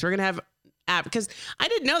toilets. We're going to have because I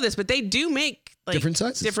didn't know this, but they do make like different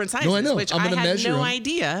sizes. No, I know. Which I had no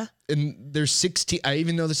idea. And there's 16. I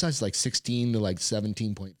even know the size is like 16 to like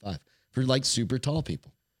 17.5 for like super tall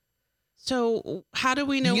people. So how do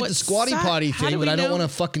we know you get what the squatty potty thing, but I don't want a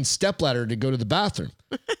fucking stepladder to go to the bathroom.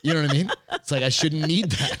 You know what I mean? It's like I shouldn't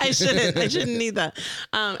need that. I shouldn't need that.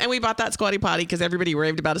 And we bought that squatty potty because everybody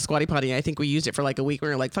raved about a squatty potty. I think we used it for like a week. We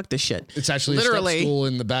were like, fuck this shit. It's actually literally a step stool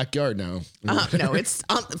in the backyard now. No, it's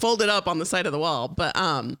folded up on the side of the wall. But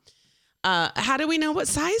how do we know what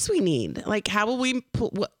size we need? Like, how will we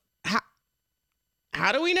put what?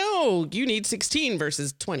 How do we know you need 16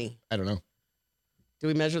 versus 20? I don't know. Do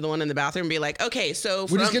we measure the one in the bathroom and be like, okay, so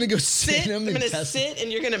we're just going to go sit in them I'm going to sit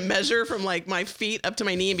and you're going to measure from like my feet up to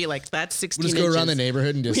my knee and be like, that's 16 inches. We'll just go around the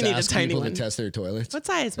neighborhood and just ask people to one. test their toilets. What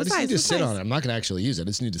size? I just need to sit on it. I'm not going to actually use it. I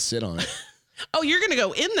just need to sit on it. Oh, you're going to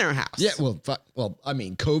go in their house? Yeah, well, I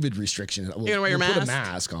mean, COVID restrictions. You're going to wear your mask? Put a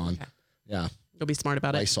mask on. Okay. Yeah. You'll be smart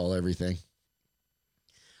about it. Lysol everything.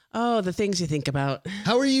 Oh, the things you think about.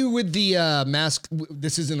 How are you with the mask?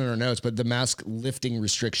 This isn't in our notes, but the mask lifting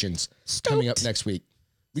restrictions coming up next week.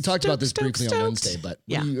 We talked about this briefly on Wednesday, but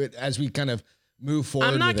as we kind of move forward,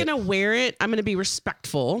 I'm not going to wear it. I'm going to be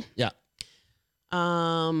respectful. Yeah.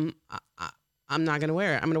 I'm not going to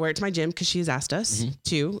wear it. I'm going to wear it to my gym because she's asked us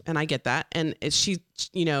to, and I get that. And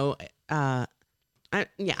I'm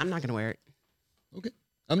not going to wear it. Okay.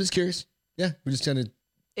 I'm just curious. Yeah. We're just trying to.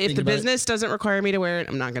 If the business doesn't require me to wear it,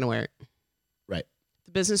 I'm not going to wear it. Right. If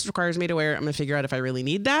the business requires me to wear it, I'm going to figure out if I really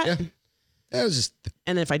need that. Yeah. That was just.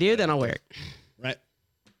 And if I do, then I'll wear it. Right.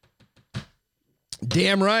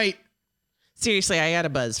 Damn right. Seriously, I got a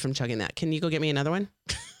buzz from chugging that. Can you go get me another one?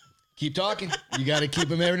 Keep talking. You got to keep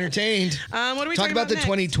them entertained. What are we talking about the next?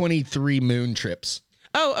 2023 moon trips?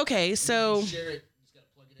 Oh, okay. So share it. You just got to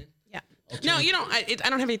plug it in. Yeah. Okay. No, you don't. I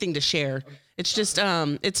don't have anything to share. Okay. It's just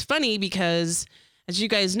it's funny because as you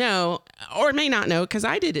guys know, or may not know, because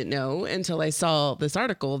I didn't know until I saw this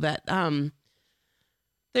article that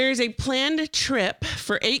there is a planned trip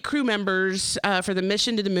for 8 crew members for the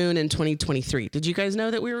mission to the moon in 2023. Did you guys know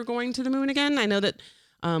that we were going to the moon again? I know that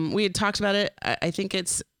we had talked about it. I think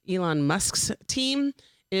it's Elon Musk's team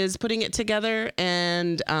is putting it together,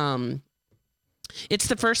 and it's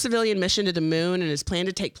the first civilian mission to the moon and is planned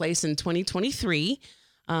to take place in 2023.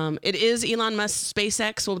 It is Elon Musk's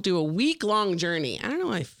SpaceX will do a week-long journey. I don't know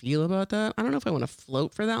how I feel about that. I don't know if I want to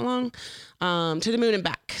float for that long to the moon and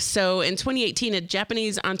back. So in 2018, a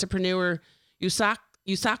Japanese entrepreneur,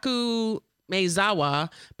 Yusaku Maezawa,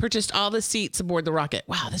 purchased all the seats aboard the rocket.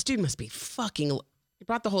 Wow, this dude must be fucking... You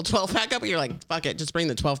brought the whole 12-pack up, and you're like, fuck it, just bring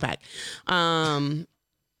the 12-pack.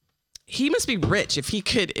 He must be rich if he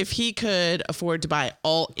could afford to buy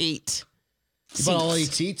all 8 seats. You bought all 8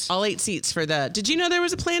 seats? All 8 seats for the... Did you know there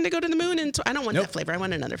was a plan to go to the moon? I don't want that flavor. I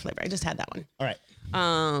want another flavor. I just had that one. All right.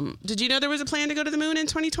 Did you know there was a plan to go to the moon in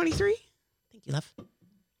 2023? Thank you, love.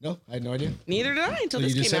 No, I had no idea. Neither did I until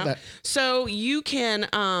this came out. That. So you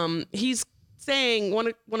can... he's saying,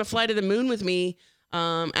 want to fly to the moon with me?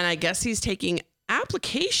 And I guess he's taking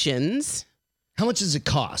applications. How much does it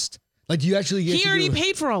cost? Like, do you actually get... He already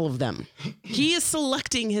paid for all of them. He is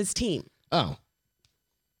selecting his team. Oh.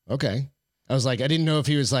 Okay. I was like, I didn't know if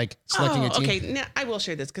he was like selecting a team. Okay, now I will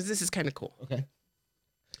share this because this is kind of cool. Okay.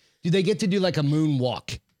 Do they get to do like a moon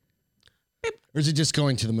walk? Or is it just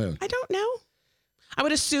going to the moon? I don't know. I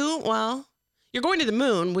would assume, well, you're going to the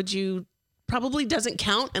moon. Probably doesn't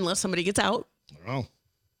count unless somebody gets out. Oh.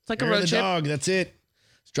 It's like a road trip. Dog, that's it.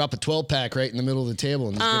 Let's drop a 12-pack right in the middle of the table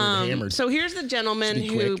and just get it hammered. So here's the gentleman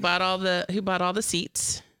who bought all the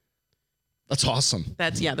seats. That's awesome.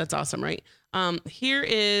 That's awesome, right? Here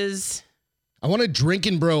is... I want a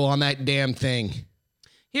drinking bro on that damn thing.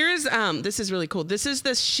 Here is this is really cool. This is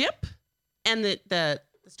the ship and the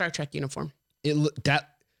Star Trek uniform.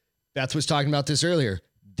 Beth was talking about this earlier.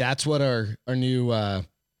 That's what our new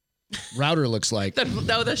router looks like.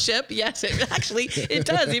 The ship? Yes, it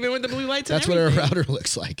does, even with the blue lights. That's what our router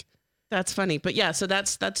looks like. That's funny. But yeah, so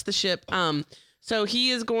that's the ship. So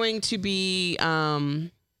he is going to be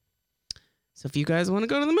so if you guys want to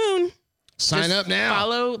go to the moon, sign up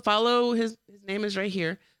now. Follow his name is right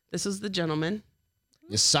here. This is the gentleman.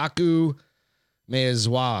 Yusaku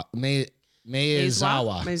Maezawa.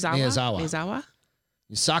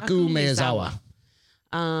 Yusaku Maezawa.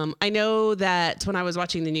 I know that when I was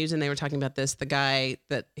watching the news and they were talking about this, the guy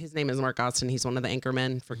that his name is Mark Austin, he's one of the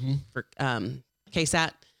anchormen for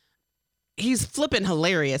KSAT. He's flipping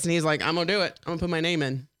hilarious, and he's like, "I'm gonna do it. I'm gonna put my name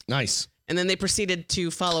in." Nice. And then they proceeded to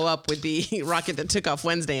follow up with the rocket that took off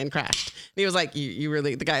Wednesday and crashed. And he was like, "You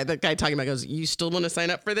really?" The guy talking about goes, "You still want to sign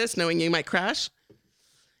up for this, knowing you might crash?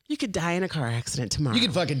 You could die in a car accident tomorrow. You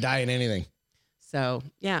could fucking die in anything." So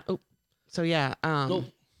yeah. No,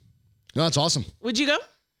 that's awesome. Would you go?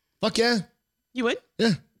 Fuck yeah. You would?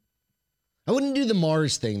 Yeah. I wouldn't do the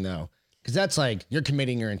Mars thing though, because that's like you're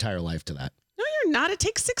committing your entire life to that. No, you're not. It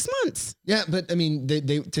takes 6 months. Yeah, but I mean, they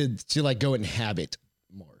to like go inhabit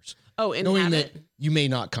Mars. Oh, inhabit. Knowing that you may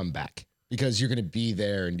not come back because you're going to be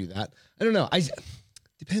there and do that. I don't know.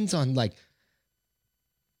 Depends on like,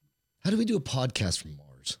 how do we do a podcast from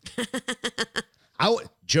Mars?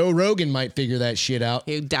 Joe Rogan might figure that shit out.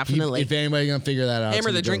 He definitely. If anybody's going to figure that out. Him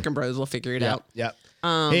or the Drinking Bros will figure it out. Yeah.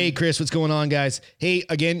 Hey, Chris, what's going on, guys? Hey,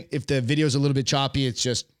 again, if the video's a little bit choppy, it's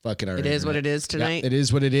just fucking our It is what it is tonight. Yeah, it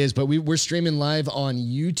is what it is. But we're streaming live on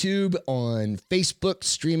YouTube, on Facebook,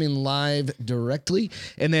 streaming live directly.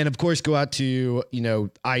 And then, of course, go out to,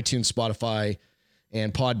 iTunes, Spotify,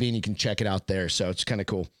 and Podbean. You can check it out there. So it's kind of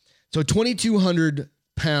cool. So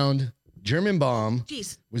 2,200-pound German bomb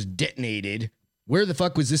was detonated. Where the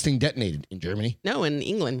fuck was this thing detonated? In Germany? No, in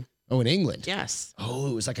England. Oh, in England? Yes. Oh,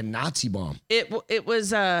 it was like a Nazi bomb. It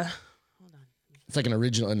was hold on. It's like an OG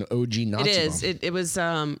Nazi bomb. It is. It was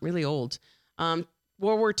really old. World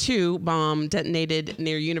War II bomb detonated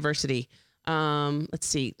near university. Let's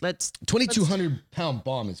see. 2,200-pound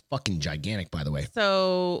bomb is fucking gigantic, by the way.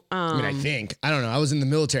 So I think. I don't know. I was in the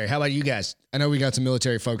military. How about you guys? I know we got some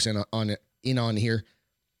military folks in on here.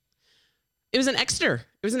 It was in Exeter.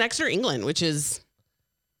 It was in Exeter, England, which is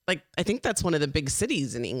I think that's one of the big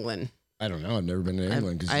cities in England. I don't know. I've never been to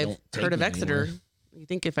England. I've heard of Exeter. Anywhere. You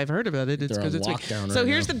think if I've heard about it, it's because it's big. Lockdown So right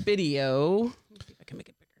here's now. the video. Let me see if I can make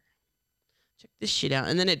it bigger. Check this shit out.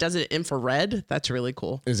 And then it does it infrared. That's really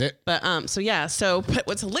cool. Is it? But but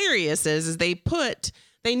what's hilarious is they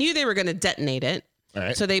knew they were going to detonate it. All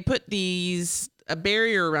right. So they put a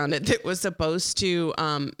barrier around it that was supposed to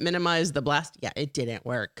minimize the blast. Yeah, it didn't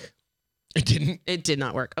work. It didn't? It did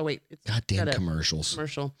not work. Oh, wait. It's goddamn got a commercials.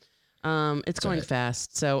 Commercial. It's going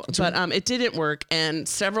fast. So, right. It didn't work. And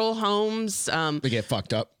several homes, They get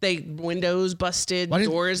fucked up. windows busted,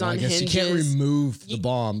 doors on I guess hinges. you can't remove the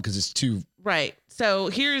bomb because it's too. Right. So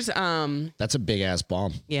here's, That's a big ass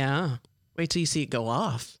bomb. yeah. Wait till you see it go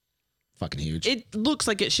off. Fucking huge. It looks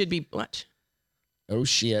like it should be, watch. Oh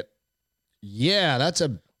shit. Yeah, that's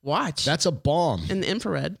a bomb. In the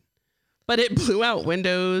infrared. But it blew out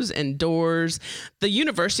windows and doors. The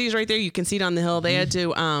university's right there. You can see it on the hill. They had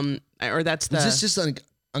to, or that's the. Is this just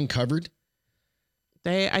uncovered?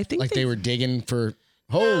 I think they were digging for.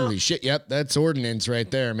 Holy shit! Yep, that's ordnance right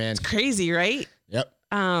there, man. It's crazy, right? Yep.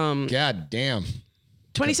 God damn.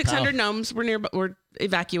 2,600 gnomes were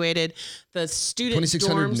evacuated. The student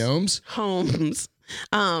 2,600 gnomes homes.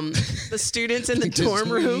 The students in the dorm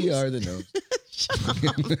rooms. We are the gnomes.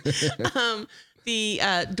 The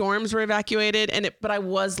dorms were evacuated, but I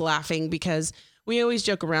was laughing because we always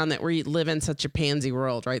joke around that we live in such a pansy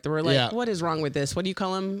world, right? That we're like, What is wrong with this? What do you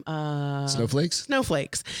call them? Snowflakes?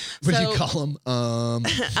 Snowflakes. What do you call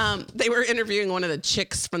them? They were interviewing one of the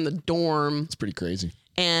chicks from the dorm. It's pretty crazy.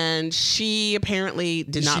 And she apparently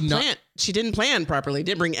did not plan. She didn't plan properly.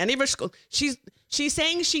 Didn't bring any of her school. She's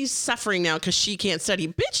saying she's suffering now because she can't study.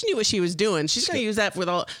 Bitch knew what she was doing. She's going to use that with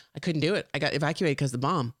all. I couldn't do it. I got evacuated because of the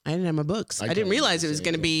bomb. I didn't have my books. I didn't realize it was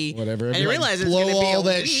going to be whatever. I didn't realize it was going to be all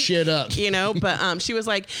that shit up. But she was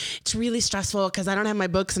like, it's really stressful because I don't have my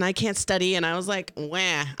books and I can't study. And I was like,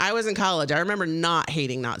 wah. I was in college. I remember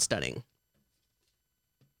hating not studying.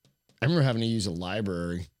 I remember having to use a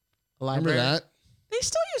library. Remember that? They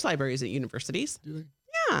still use libraries at universities. Do they?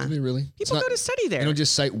 Yeah. Do they really? People go to study there. They don't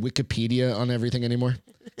just cite Wikipedia on everything anymore.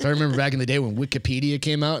 So I remember back in the day when Wikipedia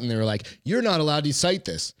came out and they were like, you're not allowed to cite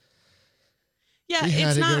this. Yeah, we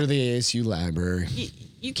had to go to the ASU library.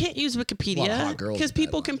 You can't use Wikipedia because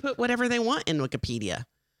people can put whatever they want in Wikipedia.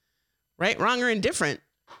 Right, wrong, or indifferent.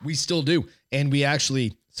 We still do. And we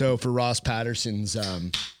actually, so for Ross Patterson's,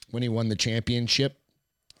 when he won the championship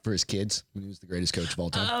for his kids, when he was the greatest coach of all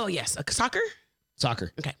time. Oh, yes. Soccer?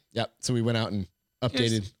 Soccer. Okay. Yep. So we went out and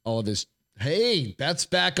updated all of his. Hey, Beth's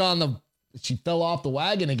back on she fell off the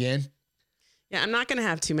wagon again. Yeah, I'm not going to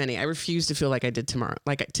have too many. I refuse to feel like I did tomorrow.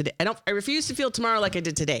 Today. I refuse to feel tomorrow like I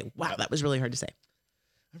did today. Wow, that was really hard to say.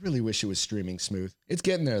 I really wish it was streaming smooth. It's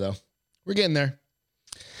getting there though. We're getting there.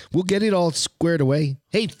 We'll get it all squared away.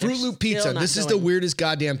 Hey, Fruit Loop Pizza. This is the weirdest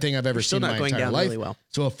goddamn thing I've ever seen in my entire life. Really well.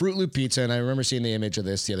 So a Fruit Loop Pizza, and I remember seeing the image of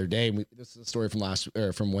this the other day. This is a story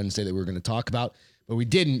from Wednesday that we were going to talk about, but we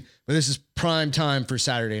didn't. But this is prime time for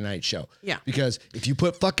Saturday night show. Yeah. Because if you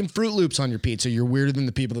put fucking Fruit Loops on your pizza, you're weirder than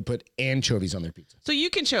the people that put anchovies on their pizza. So you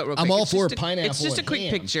can show it real quick. I'm all for pineapple. It's just a quick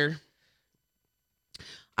picture.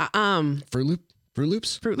 Fruit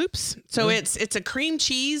Loops? Fruit Loops. So it's a cream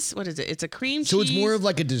cheese. What is it? It's a cream cheese. So it's more of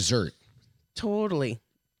like a dessert. Totally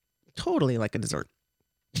like a dessert.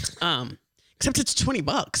 Except it's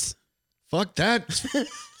 $20. Fuck that.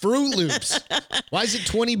 Fruit Loops. Why is it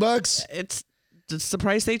 $20? It's the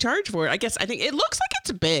price they charge for it. I think it looks like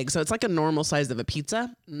it's big, so it's like a normal size of a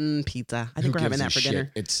pizza. Pizza. I think we're having that for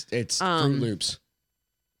dinner. It's Fruit Loops.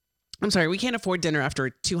 I'm sorry, we can't afford dinner after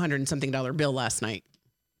a $200 and something bill last night.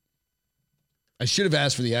 I should have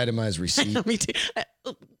asked for the itemized receipt. Me too.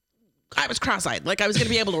 I was cross-eyed. Like I was going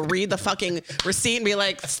to be able to read the fucking receipt and be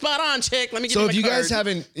like, spot on, chick. Let me get you So my if you card. guys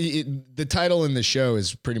haven't, the title in the show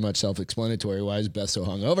is pretty much self-explanatory. Why is Beth so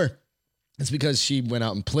hungover? It's because she went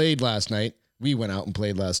out and played last night. We went out and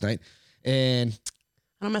played last night. And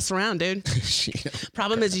I don't mess around, dude.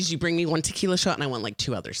 Problem is you bring me one tequila shot and I want like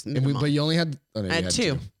 2 others. But you only had, I had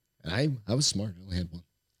 2. And I was smart. I only had 1.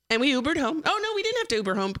 And we Ubered home. Oh, no, we didn't have to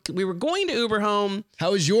Uber home. We were going to Uber home.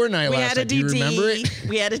 How was your night last night? Do you remember it?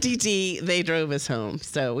 We had a DD. They drove us home.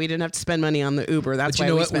 So we didn't have to spend money on the Uber. That's but why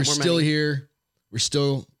you know we what? spent We're more still money. here. We're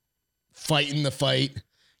still fighting the fight.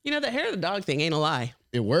 You know, the hair of the dog thing ain't a lie.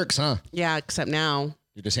 It works, huh? Yeah, except now.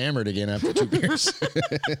 You're just hammered again after 2 beers.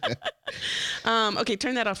 Okay,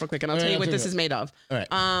 turn that off real quick and I'll tell you what this is made of. All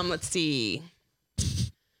right. Let's see.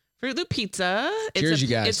 Fruit Loop Pizza. Cheers, you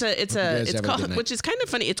guys. It's called, which is kind of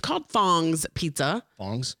funny. It's called Fong's Pizza.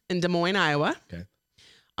 Fong's? In Des Moines, Iowa. Okay.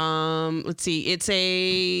 Let's see.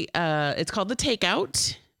 It's called the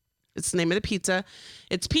Takeout. It's the name of the pizza.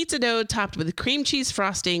 It's pizza dough topped with cream cheese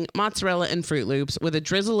frosting, mozzarella, and Fruit Loops with a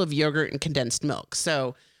drizzle of yogurt and condensed milk.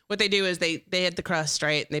 So what they do is they hit the crust,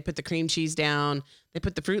 right? And they put the cream cheese down. They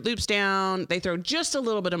put the Fruit Loops down. They throw just a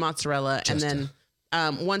little bit of mozzarella. And then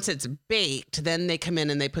once it's baked, then they come in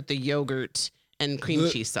and they put the yogurt and cream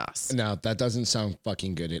cheese sauce. No, that doesn't sound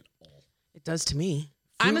fucking good at all. It does to me.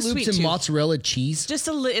 Fruit I'm a Loops sweet and tooth. Mozzarella cheese? Just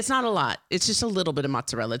it's not a lot. It's just a little bit of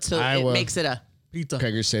mozzarella. It makes it a pizza.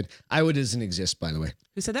 Craiger said, Iowa doesn't exist, by the way.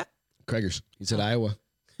 Who said that? Craiger's. He said Iowa.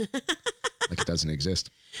 Like it doesn't exist.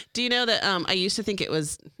 Do you know that I used to think it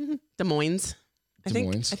was Des Moines? I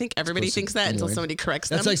think everybody thinks that until somebody corrects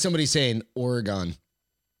them. That's like somebody saying Oregon.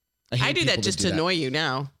 I do that just to annoy you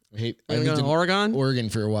now. I lived in Oregon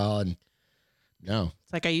for a while, and no.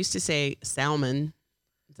 It's like I used to say salmon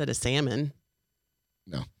instead of salmon.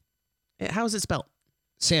 No. How is it spelled?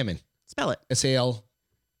 Salmon. Spell it. SALMON.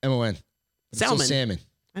 Salmon. Salmon.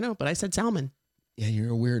 I know, but I said salmon. Yeah,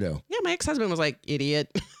 you're a weirdo. Yeah, my ex-husband was like, idiot.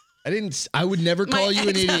 I would never call you an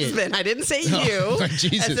idiot. I didn't say you. Oh,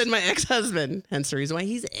 Jesus. I said my ex-husband. Hence the reason why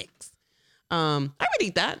he's ex. I would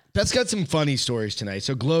eat that. Beth's got some funny stories tonight.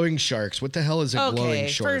 So glowing sharks. What the hell is a glowing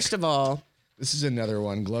shark? First of all. This is another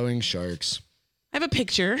one. Glowing sharks. I have a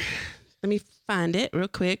picture. Let me find it real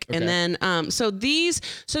quick. Okay. And then, so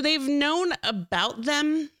they've known about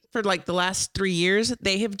them for like the last 3 years.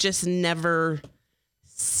 They have just never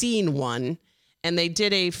seen one. And they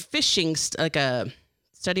did a fishing, like a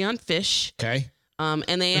study on fish. Okay.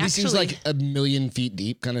 And they actually. It seems like 1,000,000 feet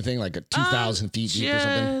deep kind of thing, like a 2,000 feet deep or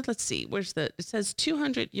something. Let's see. It says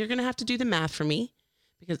 200. You're going to have to do the math for me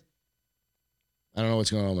because. I don't know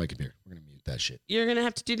what's going on with my computer. We're going to mute that shit. You're going to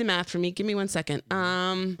have to do the math for me. Give me 1 second.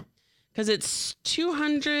 Because it's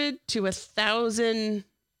 200 to 1,000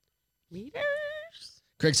 meters.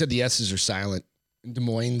 Craig said the S's are silent. In Des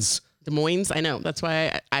Moines. Des Moines, I know. That's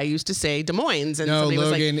why I used to say Des Moines. And no, Logan,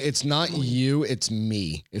 was like, it's not you. It's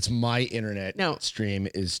me. It's my internet stream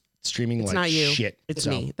is streaming it's like not you. shit. It's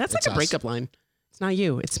me. That's like a breakup line. It's not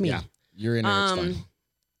you. It's me. Yeah, your internet's fine.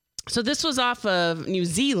 So this was off of New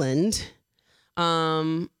Zealand.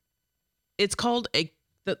 It's called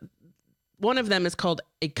one of them is called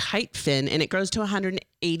a kite fin, and it grows to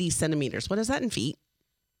 180 centimeters. What is that in feet?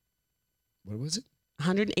 What was it?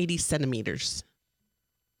 180 centimeters.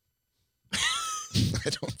 I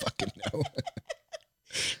don't fucking know.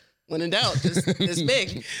 When in doubt, this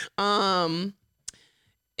big. And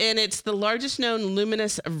it's the largest known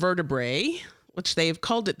luminous vertebrae, which they've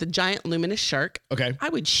called it the giant luminous shark. Okay. I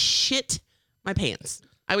would shit my pants.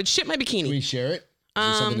 I would shit my bikini. Can we share it? Is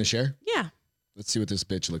there something to share? Yeah. Let's see what this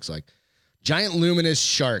bitch looks like. Giant luminous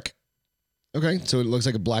shark. Okay, so it looks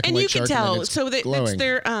like a black and white shark. And you can tell. So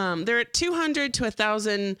they're at 200 to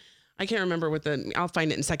 1,000. I can't remember I'll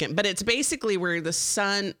find it in a second. But it's basically where the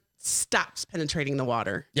sun stops penetrating the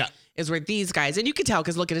water. Yeah. Is where these guys, and you can tell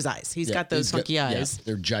because look at his eyes. He's got those funky eyes. Yeah,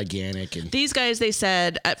 they're gigantic. And these guys, they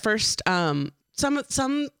said at first, some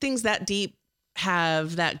things that deep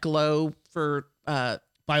have that glow for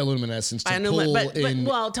bioluminescence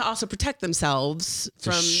to to also protect themselves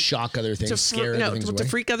from shock other things, scare other things away. To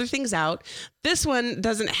freak other things out. This one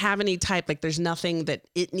doesn't have any type, like there's nothing that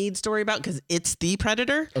it needs to worry about because it's the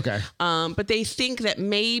predator. Okay. But they think that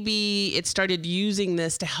maybe it started using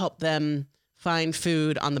this to help them find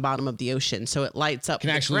food on the bottom of the ocean. So it lights up the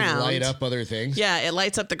ground. Can actually light up other things. Yeah, it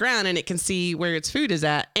lights up the ground and it can see where its food is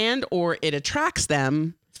at, and or it attracts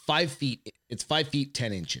them. 5 feet. It's 5 feet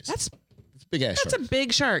 10 inches. That's big ass shark. That's a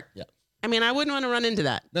big shark. Yeah. I mean, I wouldn't want to run into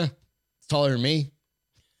that. No. It's taller than me.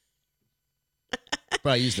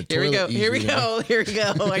 Probably use the Here we toilet. go. Here we go. Here we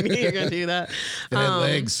go. I knew you were going to do that. They had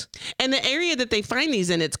legs. And the area that they find these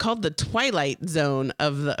in, it's called the twilight zone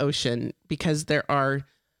of the ocean because there are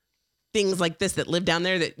things like this that live down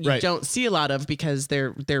there that you don't see a lot of because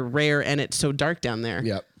they're rare and it's so dark down there.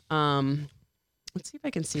 Yep. Let's see if I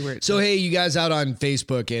can see where it's. So, hey, you guys out on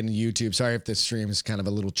Facebook and YouTube, sorry if this stream is kind of a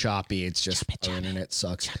little choppy. It's just our internet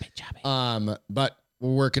sucks. But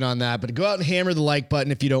we're working on that. But go out and hammer the like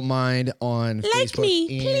button if you don't mind on Facebook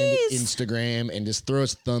and Instagram and just throw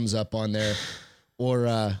us a thumbs up on there. Or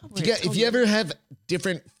if you ever have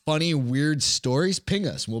different funny, weird stories, ping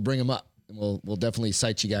us. We'll bring them up. And we'll definitely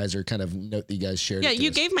cite you guys or kind of note that you guys shared. Yeah,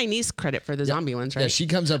 you gave my niece credit for the zombie ones, right? Yeah, she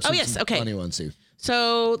comes up with some funny ones too.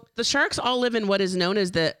 So the sharks all live in what is known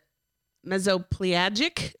as the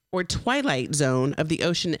mesopelagic or twilight zone of the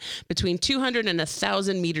ocean between 200 and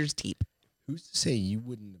 1,000 meters deep. Who's to say you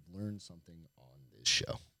wouldn't have learned something on this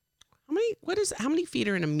show? How many feet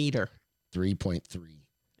are in a meter? 3.3.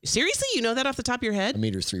 Seriously? You know that off the top of your head? A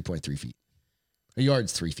meter is 3.3 feet. A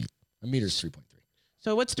yard's 3 feet. A meter is 3.3.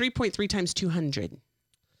 So what's 3.3 times 200?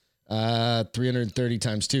 330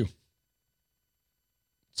 times 2.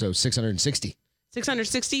 So 660.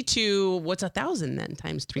 660 to what's 1,000 then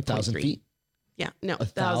times 3.3? 1,000 feet. Yeah, no,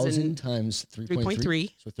 1,000 times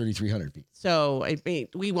 3.3. So 3,300 feet. So I mean,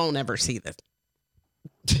 we won't ever see this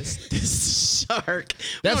shark.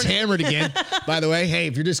 That's hammered again, by the way. Hey,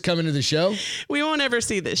 if you're just coming to the show, we won't ever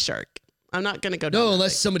see this shark. I'm not going to go down. No,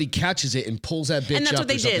 unless somebody catches it and pulls that bitch up. And that's what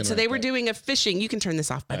they did. So like they were doing a fishing. You can turn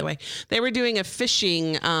this off, by the way. They were doing a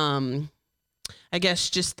fishing. I guess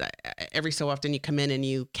just every so often you come in and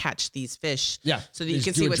you catch these fish. Yeah. So that you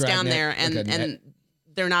can see what's down there. And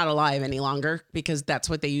they're not alive any longer because that's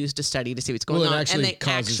what they use to study to see what's going on. Actually and they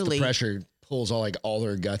causes the pressure, pulls all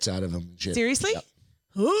their guts out of them. And shit. Seriously?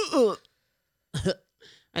 Yep.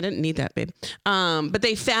 I didn't need that, babe. But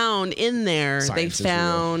they found in there, they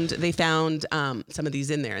found some of these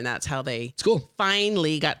in there, and that's how they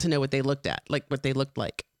finally got to know what they looked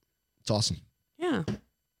like. It's awesome. Yeah.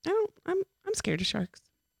 I'm scared of sharks.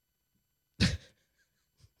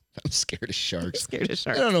 I'm scared of sharks.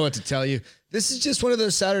 I don't know what to tell you. This is just one of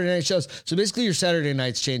those Saturday night shows. So basically your Saturday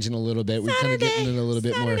night's changing a little bit. We're kind of getting in a little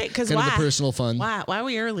bit more kind of the personal fun. Why are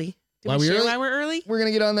we early? Why we're early? We're going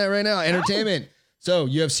to get on that right now. Entertainment. So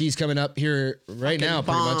UFC's coming up here right now,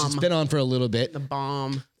 pretty much. It's been on for a little bit. The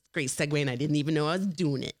bomb. Great segue, and I didn't even know I was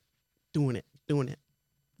doing it.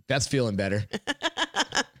 That's feeling better.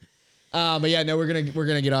 But yeah, no, we're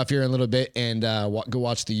gonna get off here in a little bit and go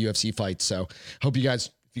watch the UFC fights. So hope you guys,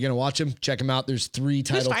 if you're gonna watch them, check them out. There's 3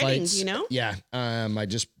 title fights. You know? Yeah. I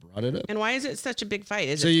just brought it up. And why is it such a big fight?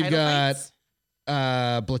 Is so it you title got fights?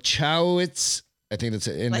 Blachowicz, I think that's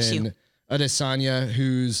it, and Bless then you. Adesanya,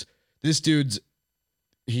 who's this dude's.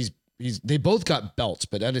 They both got belts,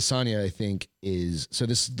 but Adesanya, I think, is so.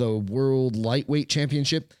 This is the World Lightweight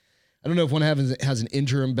Championship. I don't know if one has an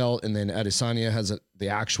interim belt, and then Adesanya has the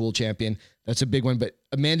actual champion. That's a big one. But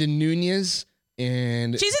Amanda Nunes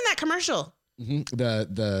and she's in that commercial. Mm-hmm,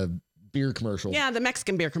 the beer commercial. Yeah, the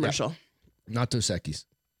Mexican beer commercial. Yep. Not Dos Equis.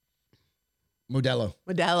 Modelo.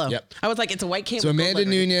 Yep. I was like, it's a white can. So Amanda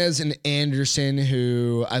Nunes and Anderson,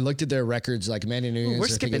 who I looked at their records, like Amanda Nunes, we're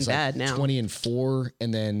skipping bad now. 20-4,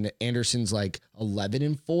 and then Anderson's like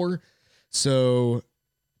 11-4. So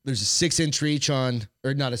there's a 6-inch reach on,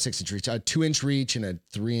 or not a 6-inch reach, a 2-inch reach and a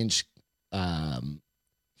 3-inch,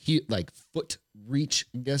 foot reach.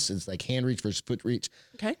 I guess it's like hand reach versus foot reach.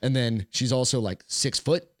 Okay. And then she's also like 6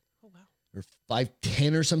 foot. Oh wow. Or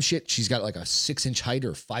 5'10" or some shit. She's got like a 6-inch height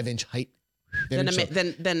or 5-inch height. Then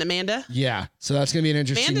Amanda? Yeah. So that's going to be an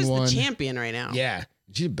interesting one. Amanda's the champion right now. Yeah.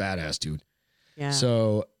 She's a badass, dude. Yeah.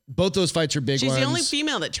 So both those fights are big ones. She's the only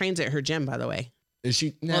female that trains at her gym, by the way. Is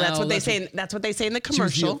she? No, well, that's what they say. That's what they say in the commercial.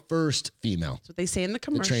 She was the first female. That's what they say in the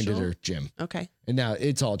commercial. That trained at her gym. Okay. And now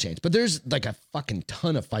it's all changed. But there's like a fucking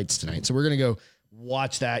ton of fights tonight. So we're going to go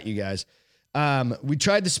watch that, you guys. We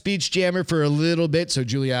tried the speech jammer for a little bit. So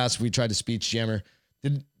Julie asked if we tried the speech jammer.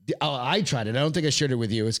 I tried it. I don't think I shared it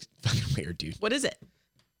with you. It's fucking weird, dude. What is it?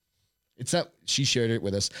 It's not. She shared it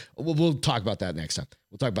with us. We'll talk about that next time.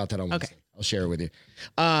 We'll talk about that on Wednesday. I'll share it with you.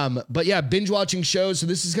 But yeah, binge watching shows. So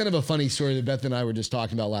this is kind of a funny story that Beth and I were just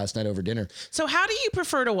talking about last night over dinner. So how do you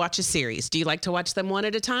prefer to watch a series? Do you like to watch them one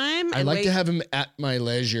at a time? I like to have them at my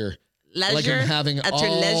leisure. Like I'm having at your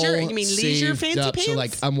leisure. You mean leisure, fancy pants? So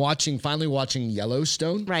like I'm finally watching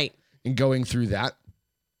Yellowstone, right? And going through that,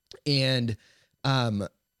 and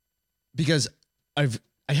because I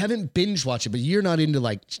haven't binge watched it, but you're not into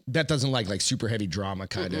Beth doesn't like super heavy drama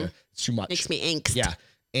kind of. It's too much. Makes me angst. Yeah.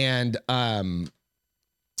 And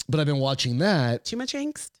But I've been watching that. Too much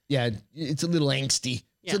angst? Yeah, it's a little angsty.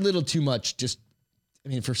 It's a little too much. Just, I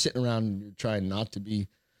mean, for sitting around, you're trying not to be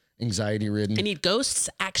anxiety ridden. I need ghosts,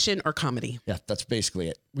 action, or comedy. Yeah, that's basically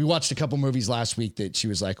it. We watched a couple movies last week that she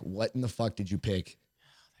was like, "What in the fuck did you pick?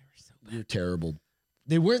 Oh, they were so bad. You're terrible."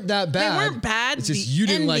 They weren't that bad. They weren't bad. It's just you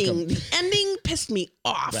didn't like them. The ending pissed me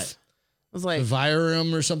off. Right. I was like,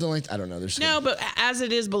 Virium or something like that. I don't know. There's but as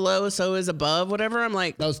it is below, so is above. Whatever. I'm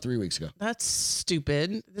like, that was 3 weeks ago. That's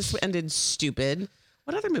stupid. This ended stupid.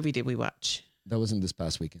 What other movie did we watch? That wasn't this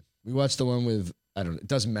past weekend. We watched the one with, I don't know. It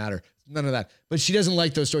doesn't matter. None of that. But she doesn't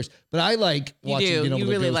like those stories. But I like watching, being able to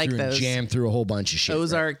really go like through those. and jam through a whole bunch of shit.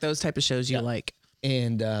 Those type of shows you like.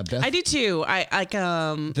 And Beth, I do too. I like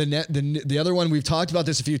the other one we've talked about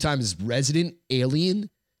this a few times is Resident Alien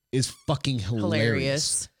is fucking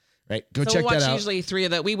hilarious. Right. Go check we'll watch that out. usually 3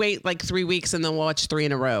 of that. We wait like 3 weeks and then we'll watch 3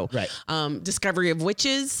 in a row. Right. Discovery of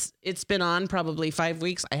Witches. It's been on probably 5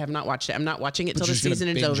 weeks. I have not watched it. I'm not watching it till the season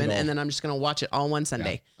is over, and then I'm just going to watch it all one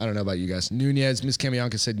Sunday. Yeah. I don't know about you guys. Nunez, Miss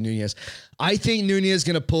Kamianka said Nunez. I think Nunez is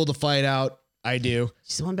going to pull the fight out. I do.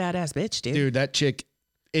 She's one badass bitch, dude. Dude, that chick,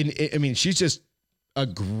 I mean, she's just a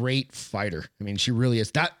great fighter. I mean, she really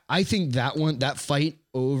is. I think that fight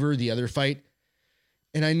over the other fight,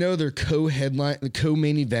 and I know they're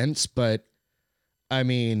co-main events, but I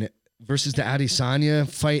mean, versus the Adesanya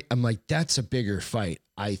fight, I'm like, that's a bigger fight,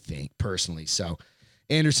 I think, personally. So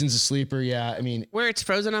Anderson's a sleeper. Yeah. I mean, where it's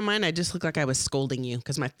frozen on mine, I just look like I was scolding you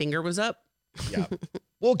because my finger was up. Yeah.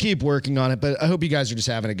 We'll keep working on it, but I hope you guys are just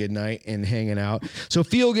having a good night and hanging out. So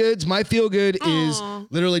feel goods. My feel good is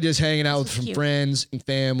literally just hanging out with some friends and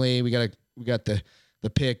family. We got the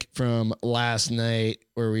pick from last night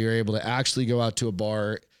where we were able to actually go out to a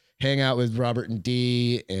bar, hang out with Robert and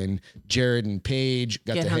Dee and Jared and Paige.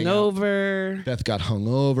 Get hungover. Beth got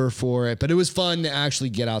hungover for it, but it was fun to actually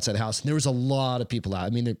get outside the house. And there was a lot of people out. I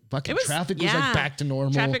mean, traffic was like back to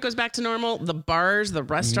normal. Traffic was back to normal. The bars, the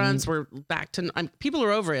restaurants were back to. People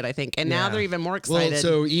are over it, I think, and now they're even more excited. Well,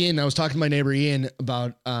 so Ian, I was talking to my neighbor Ian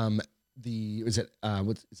about what's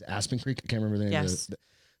Aspen Creek? I can't remember the name of it.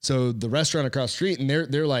 So the restaurant across the street, and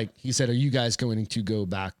they're like, he said, "Are you guys going to go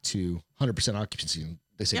back to 100% occupancy?" And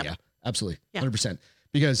they said, "Yeah, absolutely, 100%."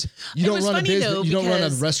 Because you don't run a business, you don't run a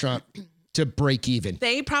restaurant to break even.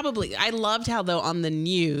 I loved how though on the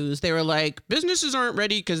news they were like, businesses aren't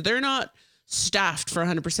ready because they're not staffed for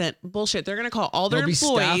 100%. Bullshit. They're going to call all their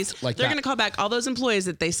employees. They're going to call back all those employees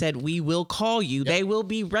that they said, we will call you. Yep. They will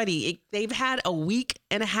be ready. They've had a week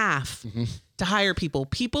and a half to hire people.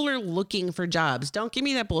 People are looking for jobs. Don't give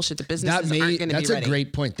me that bullshit. The businesses aren't going to be ready. That's a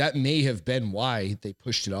great point. That may have been why they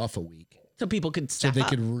pushed it off a week. So people could staff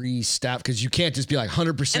could restaff, because you can't just be like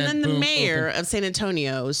 100%. And then the mayor of San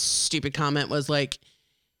Antonio's stupid comment was like,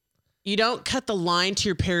 you don't cut the line to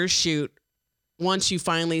your parachute once you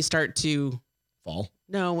finally start to fall.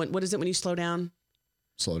 No, what is it when you slow down?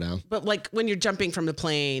 Slow down. But like when you're jumping from the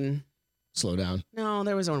plane. Slow down. No,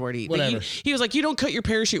 there was one word. Whatever. He was like, you don't cut your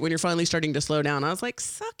parachute when you're finally starting to slow down. I was like,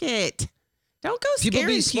 suck it. Don't go scaring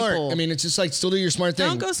people. Smart. I mean, it's just like still do your smart thing.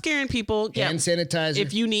 Don't go scaring people. Hand sanitizer.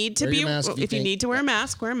 If you need to wear a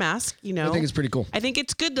mask, wear a mask. You know, I think it's pretty cool. I think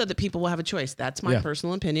it's good though that people will have a choice. That's my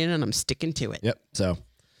personal opinion, and I'm sticking to it. Yep. So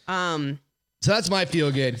that's my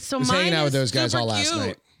feel good. So was hanging out with those guys all last cute.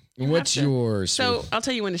 night. What's yours? So I'll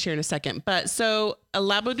tell you when to share in a second. But so a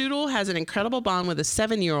Labradoodle has an incredible bond with a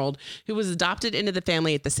 7-year-old who was adopted into the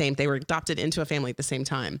family at the same. They were adopted into a family at the same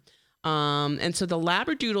time. And so the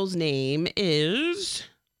Labradoodle's name is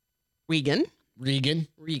Regan. Regan.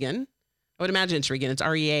 I would imagine it's Regan. It's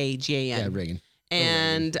Reagan. Yeah, Regan.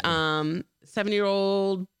 And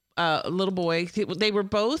 7-year-old little boy. They were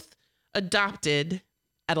both adopted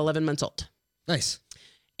at 11 months old. Nice.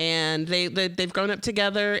 And they've grown up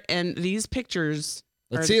together, and these pictures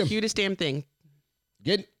are the cutest damn thing.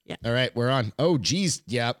 Good? Yeah. All right, we're on. Oh, geez.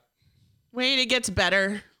 Yep. Wait, it gets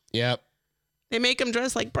better. Yep. They make them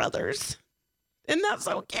dress like brothers. Isn't that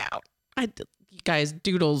so cute? You guys,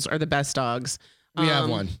 doodles are the best dogs. We have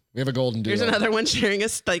one. We have a golden doodle. Here's another one sharing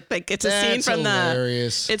us like it's a scene from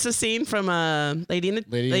hilarious. It's a scene from Lady and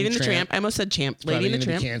the Tramp. I almost said Champ. It's Lady and the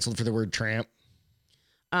Tramp. Be canceled for the word tramp.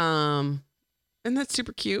 And that's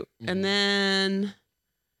super cute. And then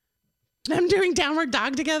them doing Downward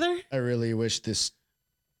Dog together. I really wish this.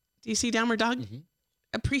 Do you see Downward Dog?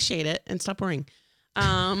 Appreciate it and stop worrying.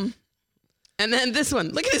 And then this one.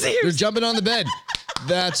 Look at his ears. They're jumping on the bed.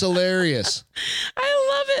 That's hilarious. I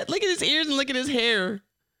love it. Look at his ears and look at his hair.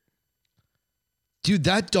 Dude,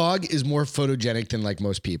 that dog is more photogenic than like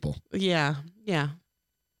most people. Yeah. Yeah.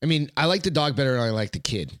 I mean, I like the dog better than I like the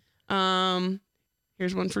kid.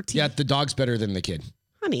 Here's one for T. Yeah, the dog's better than the kid.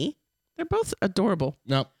 Honey, They're both adorable.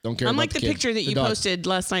 No, don't care. Unlike about the kid. picture that The you dog. posted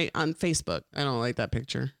last night on Facebook. I don't like that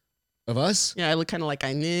picture. Of us? Yeah, I look kind of like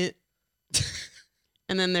I knit.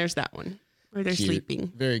 And then there's that one where they're Cute.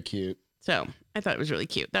 sleeping. Very cute. So I thought it was really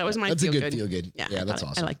cute. That was my That's feel a good. good feel good. Yeah, that's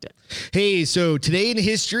awesome. I liked it. Hey, so today in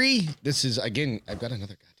history, this is again, I've got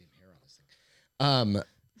another goddamn hair on this thing.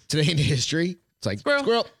 Today in history, it's like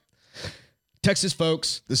squirrel. Texas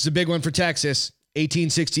folks, this is a big one for Texas.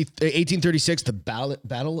 1836, the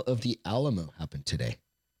Battle of the Alamo happened today.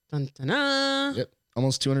 Dun, dun, dun. Yep,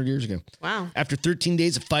 almost 200 years ago. Wow. After 13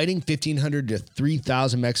 days of fighting, 1,500 to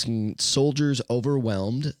 3,000 Mexican soldiers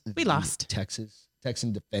overwhelmed We lost.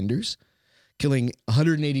 Texan defenders, killing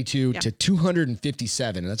 182 to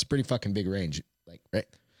 257. And that's a pretty fucking big range. Like,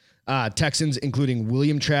 right? Texans, including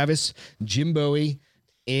William Travis, Jim Bowie,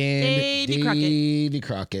 and Davy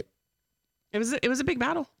Crockett. It was a big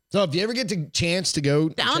battle. So if you ever get the chance to go,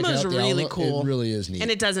 The Alamo's really cool. It really is neat.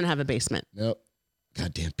 And it doesn't have a basement. Nope.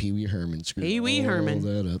 Goddamn Pee Wee Herman screwed Pee-wee Herman.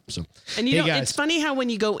 that up. So, And you hey know, guys, it's funny how when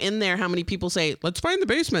you go in there, how many people say, "Let's find the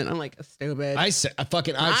basement." I'm like, stupid. I said, I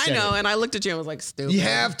know, it. and I looked at you and was like, stupid. You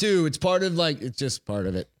have to. It's part of it's just part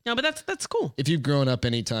of it. No, but that's cool. If you've grown up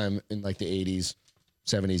anytime in like the 80s,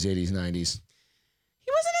 70s, 80s, 90s.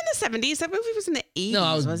 He wasn't in the 70s. That movie was in the 80s. No,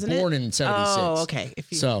 I was wasn't born it? in 76. Oh, okay.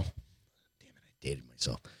 So, damn it, I dated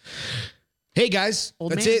myself. Hey guys,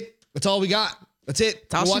 that's man. it. That's all we got. That's it.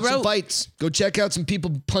 That's all Go she watch some wrote. fights. Go check out some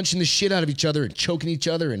people punching the shit out of each other and choking each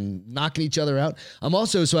other and knocking each other out. I'm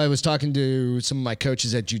also, so I was talking to some of my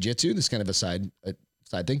coaches at jiu-jitsu. This is kind of a side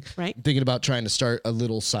thing. Right. I'm thinking about trying to start a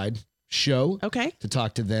little side show. Okay. To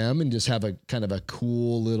talk to them and just have a kind of a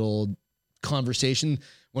cool little conversation.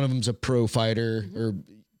 One of them's a pro fighter, or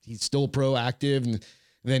he's still proactive, and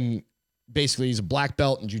then basically he's a black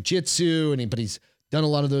belt in jiu-jitsu, but he's done a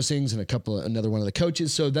lot of those things, and another one of the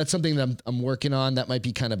coaches. So that's something that I'm working on. That might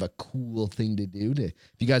be kind of a cool thing to do. If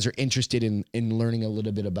you guys are interested in learning a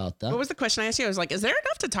little bit about that. What was the question I asked you? I was like, is there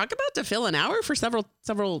enough to talk about to fill an hour for several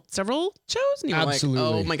shows? And you were Absolutely.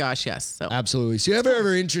 like, oh my gosh, yes. So Absolutely. So if you're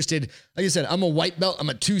ever interested, like I said, I'm a white belt. I'm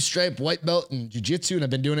a 2-stripe white belt in jiu-jitsu, and I've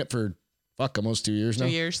been doing it for almost 2 years now.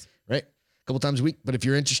 2 years. Right? A couple times a week. But if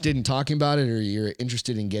you're interested in talking about it, or you're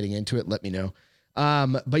interested in getting into it, let me know.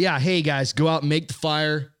 But yeah, hey guys, go out and make the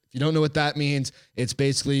fire. If you don't know what that means, it's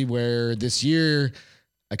basically where this year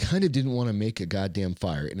I kind of didn't want to make a goddamn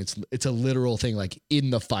fire, and it's a literal thing, like in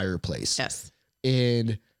the fireplace. Yes.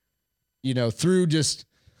 And through just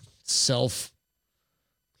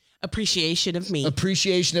appreciation of me.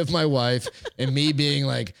 appreciation of my wife and me being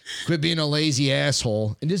like, quit being a lazy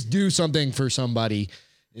asshole and just do something for somebody.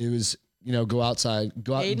 It was, go outside,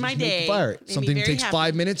 go out Made and my just make day. the fire. Made me Something that very takes happy.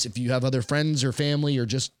 5 minutes. If you have other friends or family or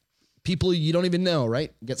just people you don't even know,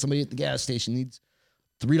 right? Get somebody at the gas station needs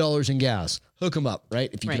 $3 in gas. Hook them up,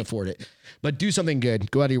 right? If you can Right. afford it. But do something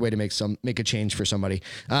good. Go out of your way to make a change for somebody.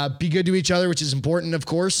 Be good to each other, which is important, of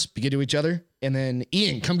course. Be good to each other. And then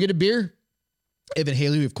Ian, come get a beer. Evan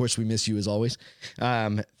Haley, of course, we miss you as always.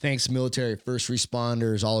 Thanks, military, first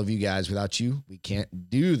responders, all of you guys. Without you, we can't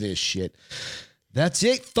do this shit. That's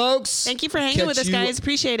it, folks. Thank you for hanging with us, guys.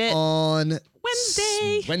 Appreciate it. On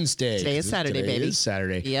Wednesday. Today is Saturday, baby. Today is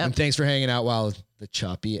Saturday. Yep. And thanks for hanging out while the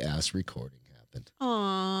choppy ass recording happened.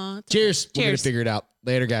 Aw. Cheers. We're going Cheers. to figure it out.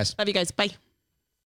 Later, guys. Love you guys. Bye.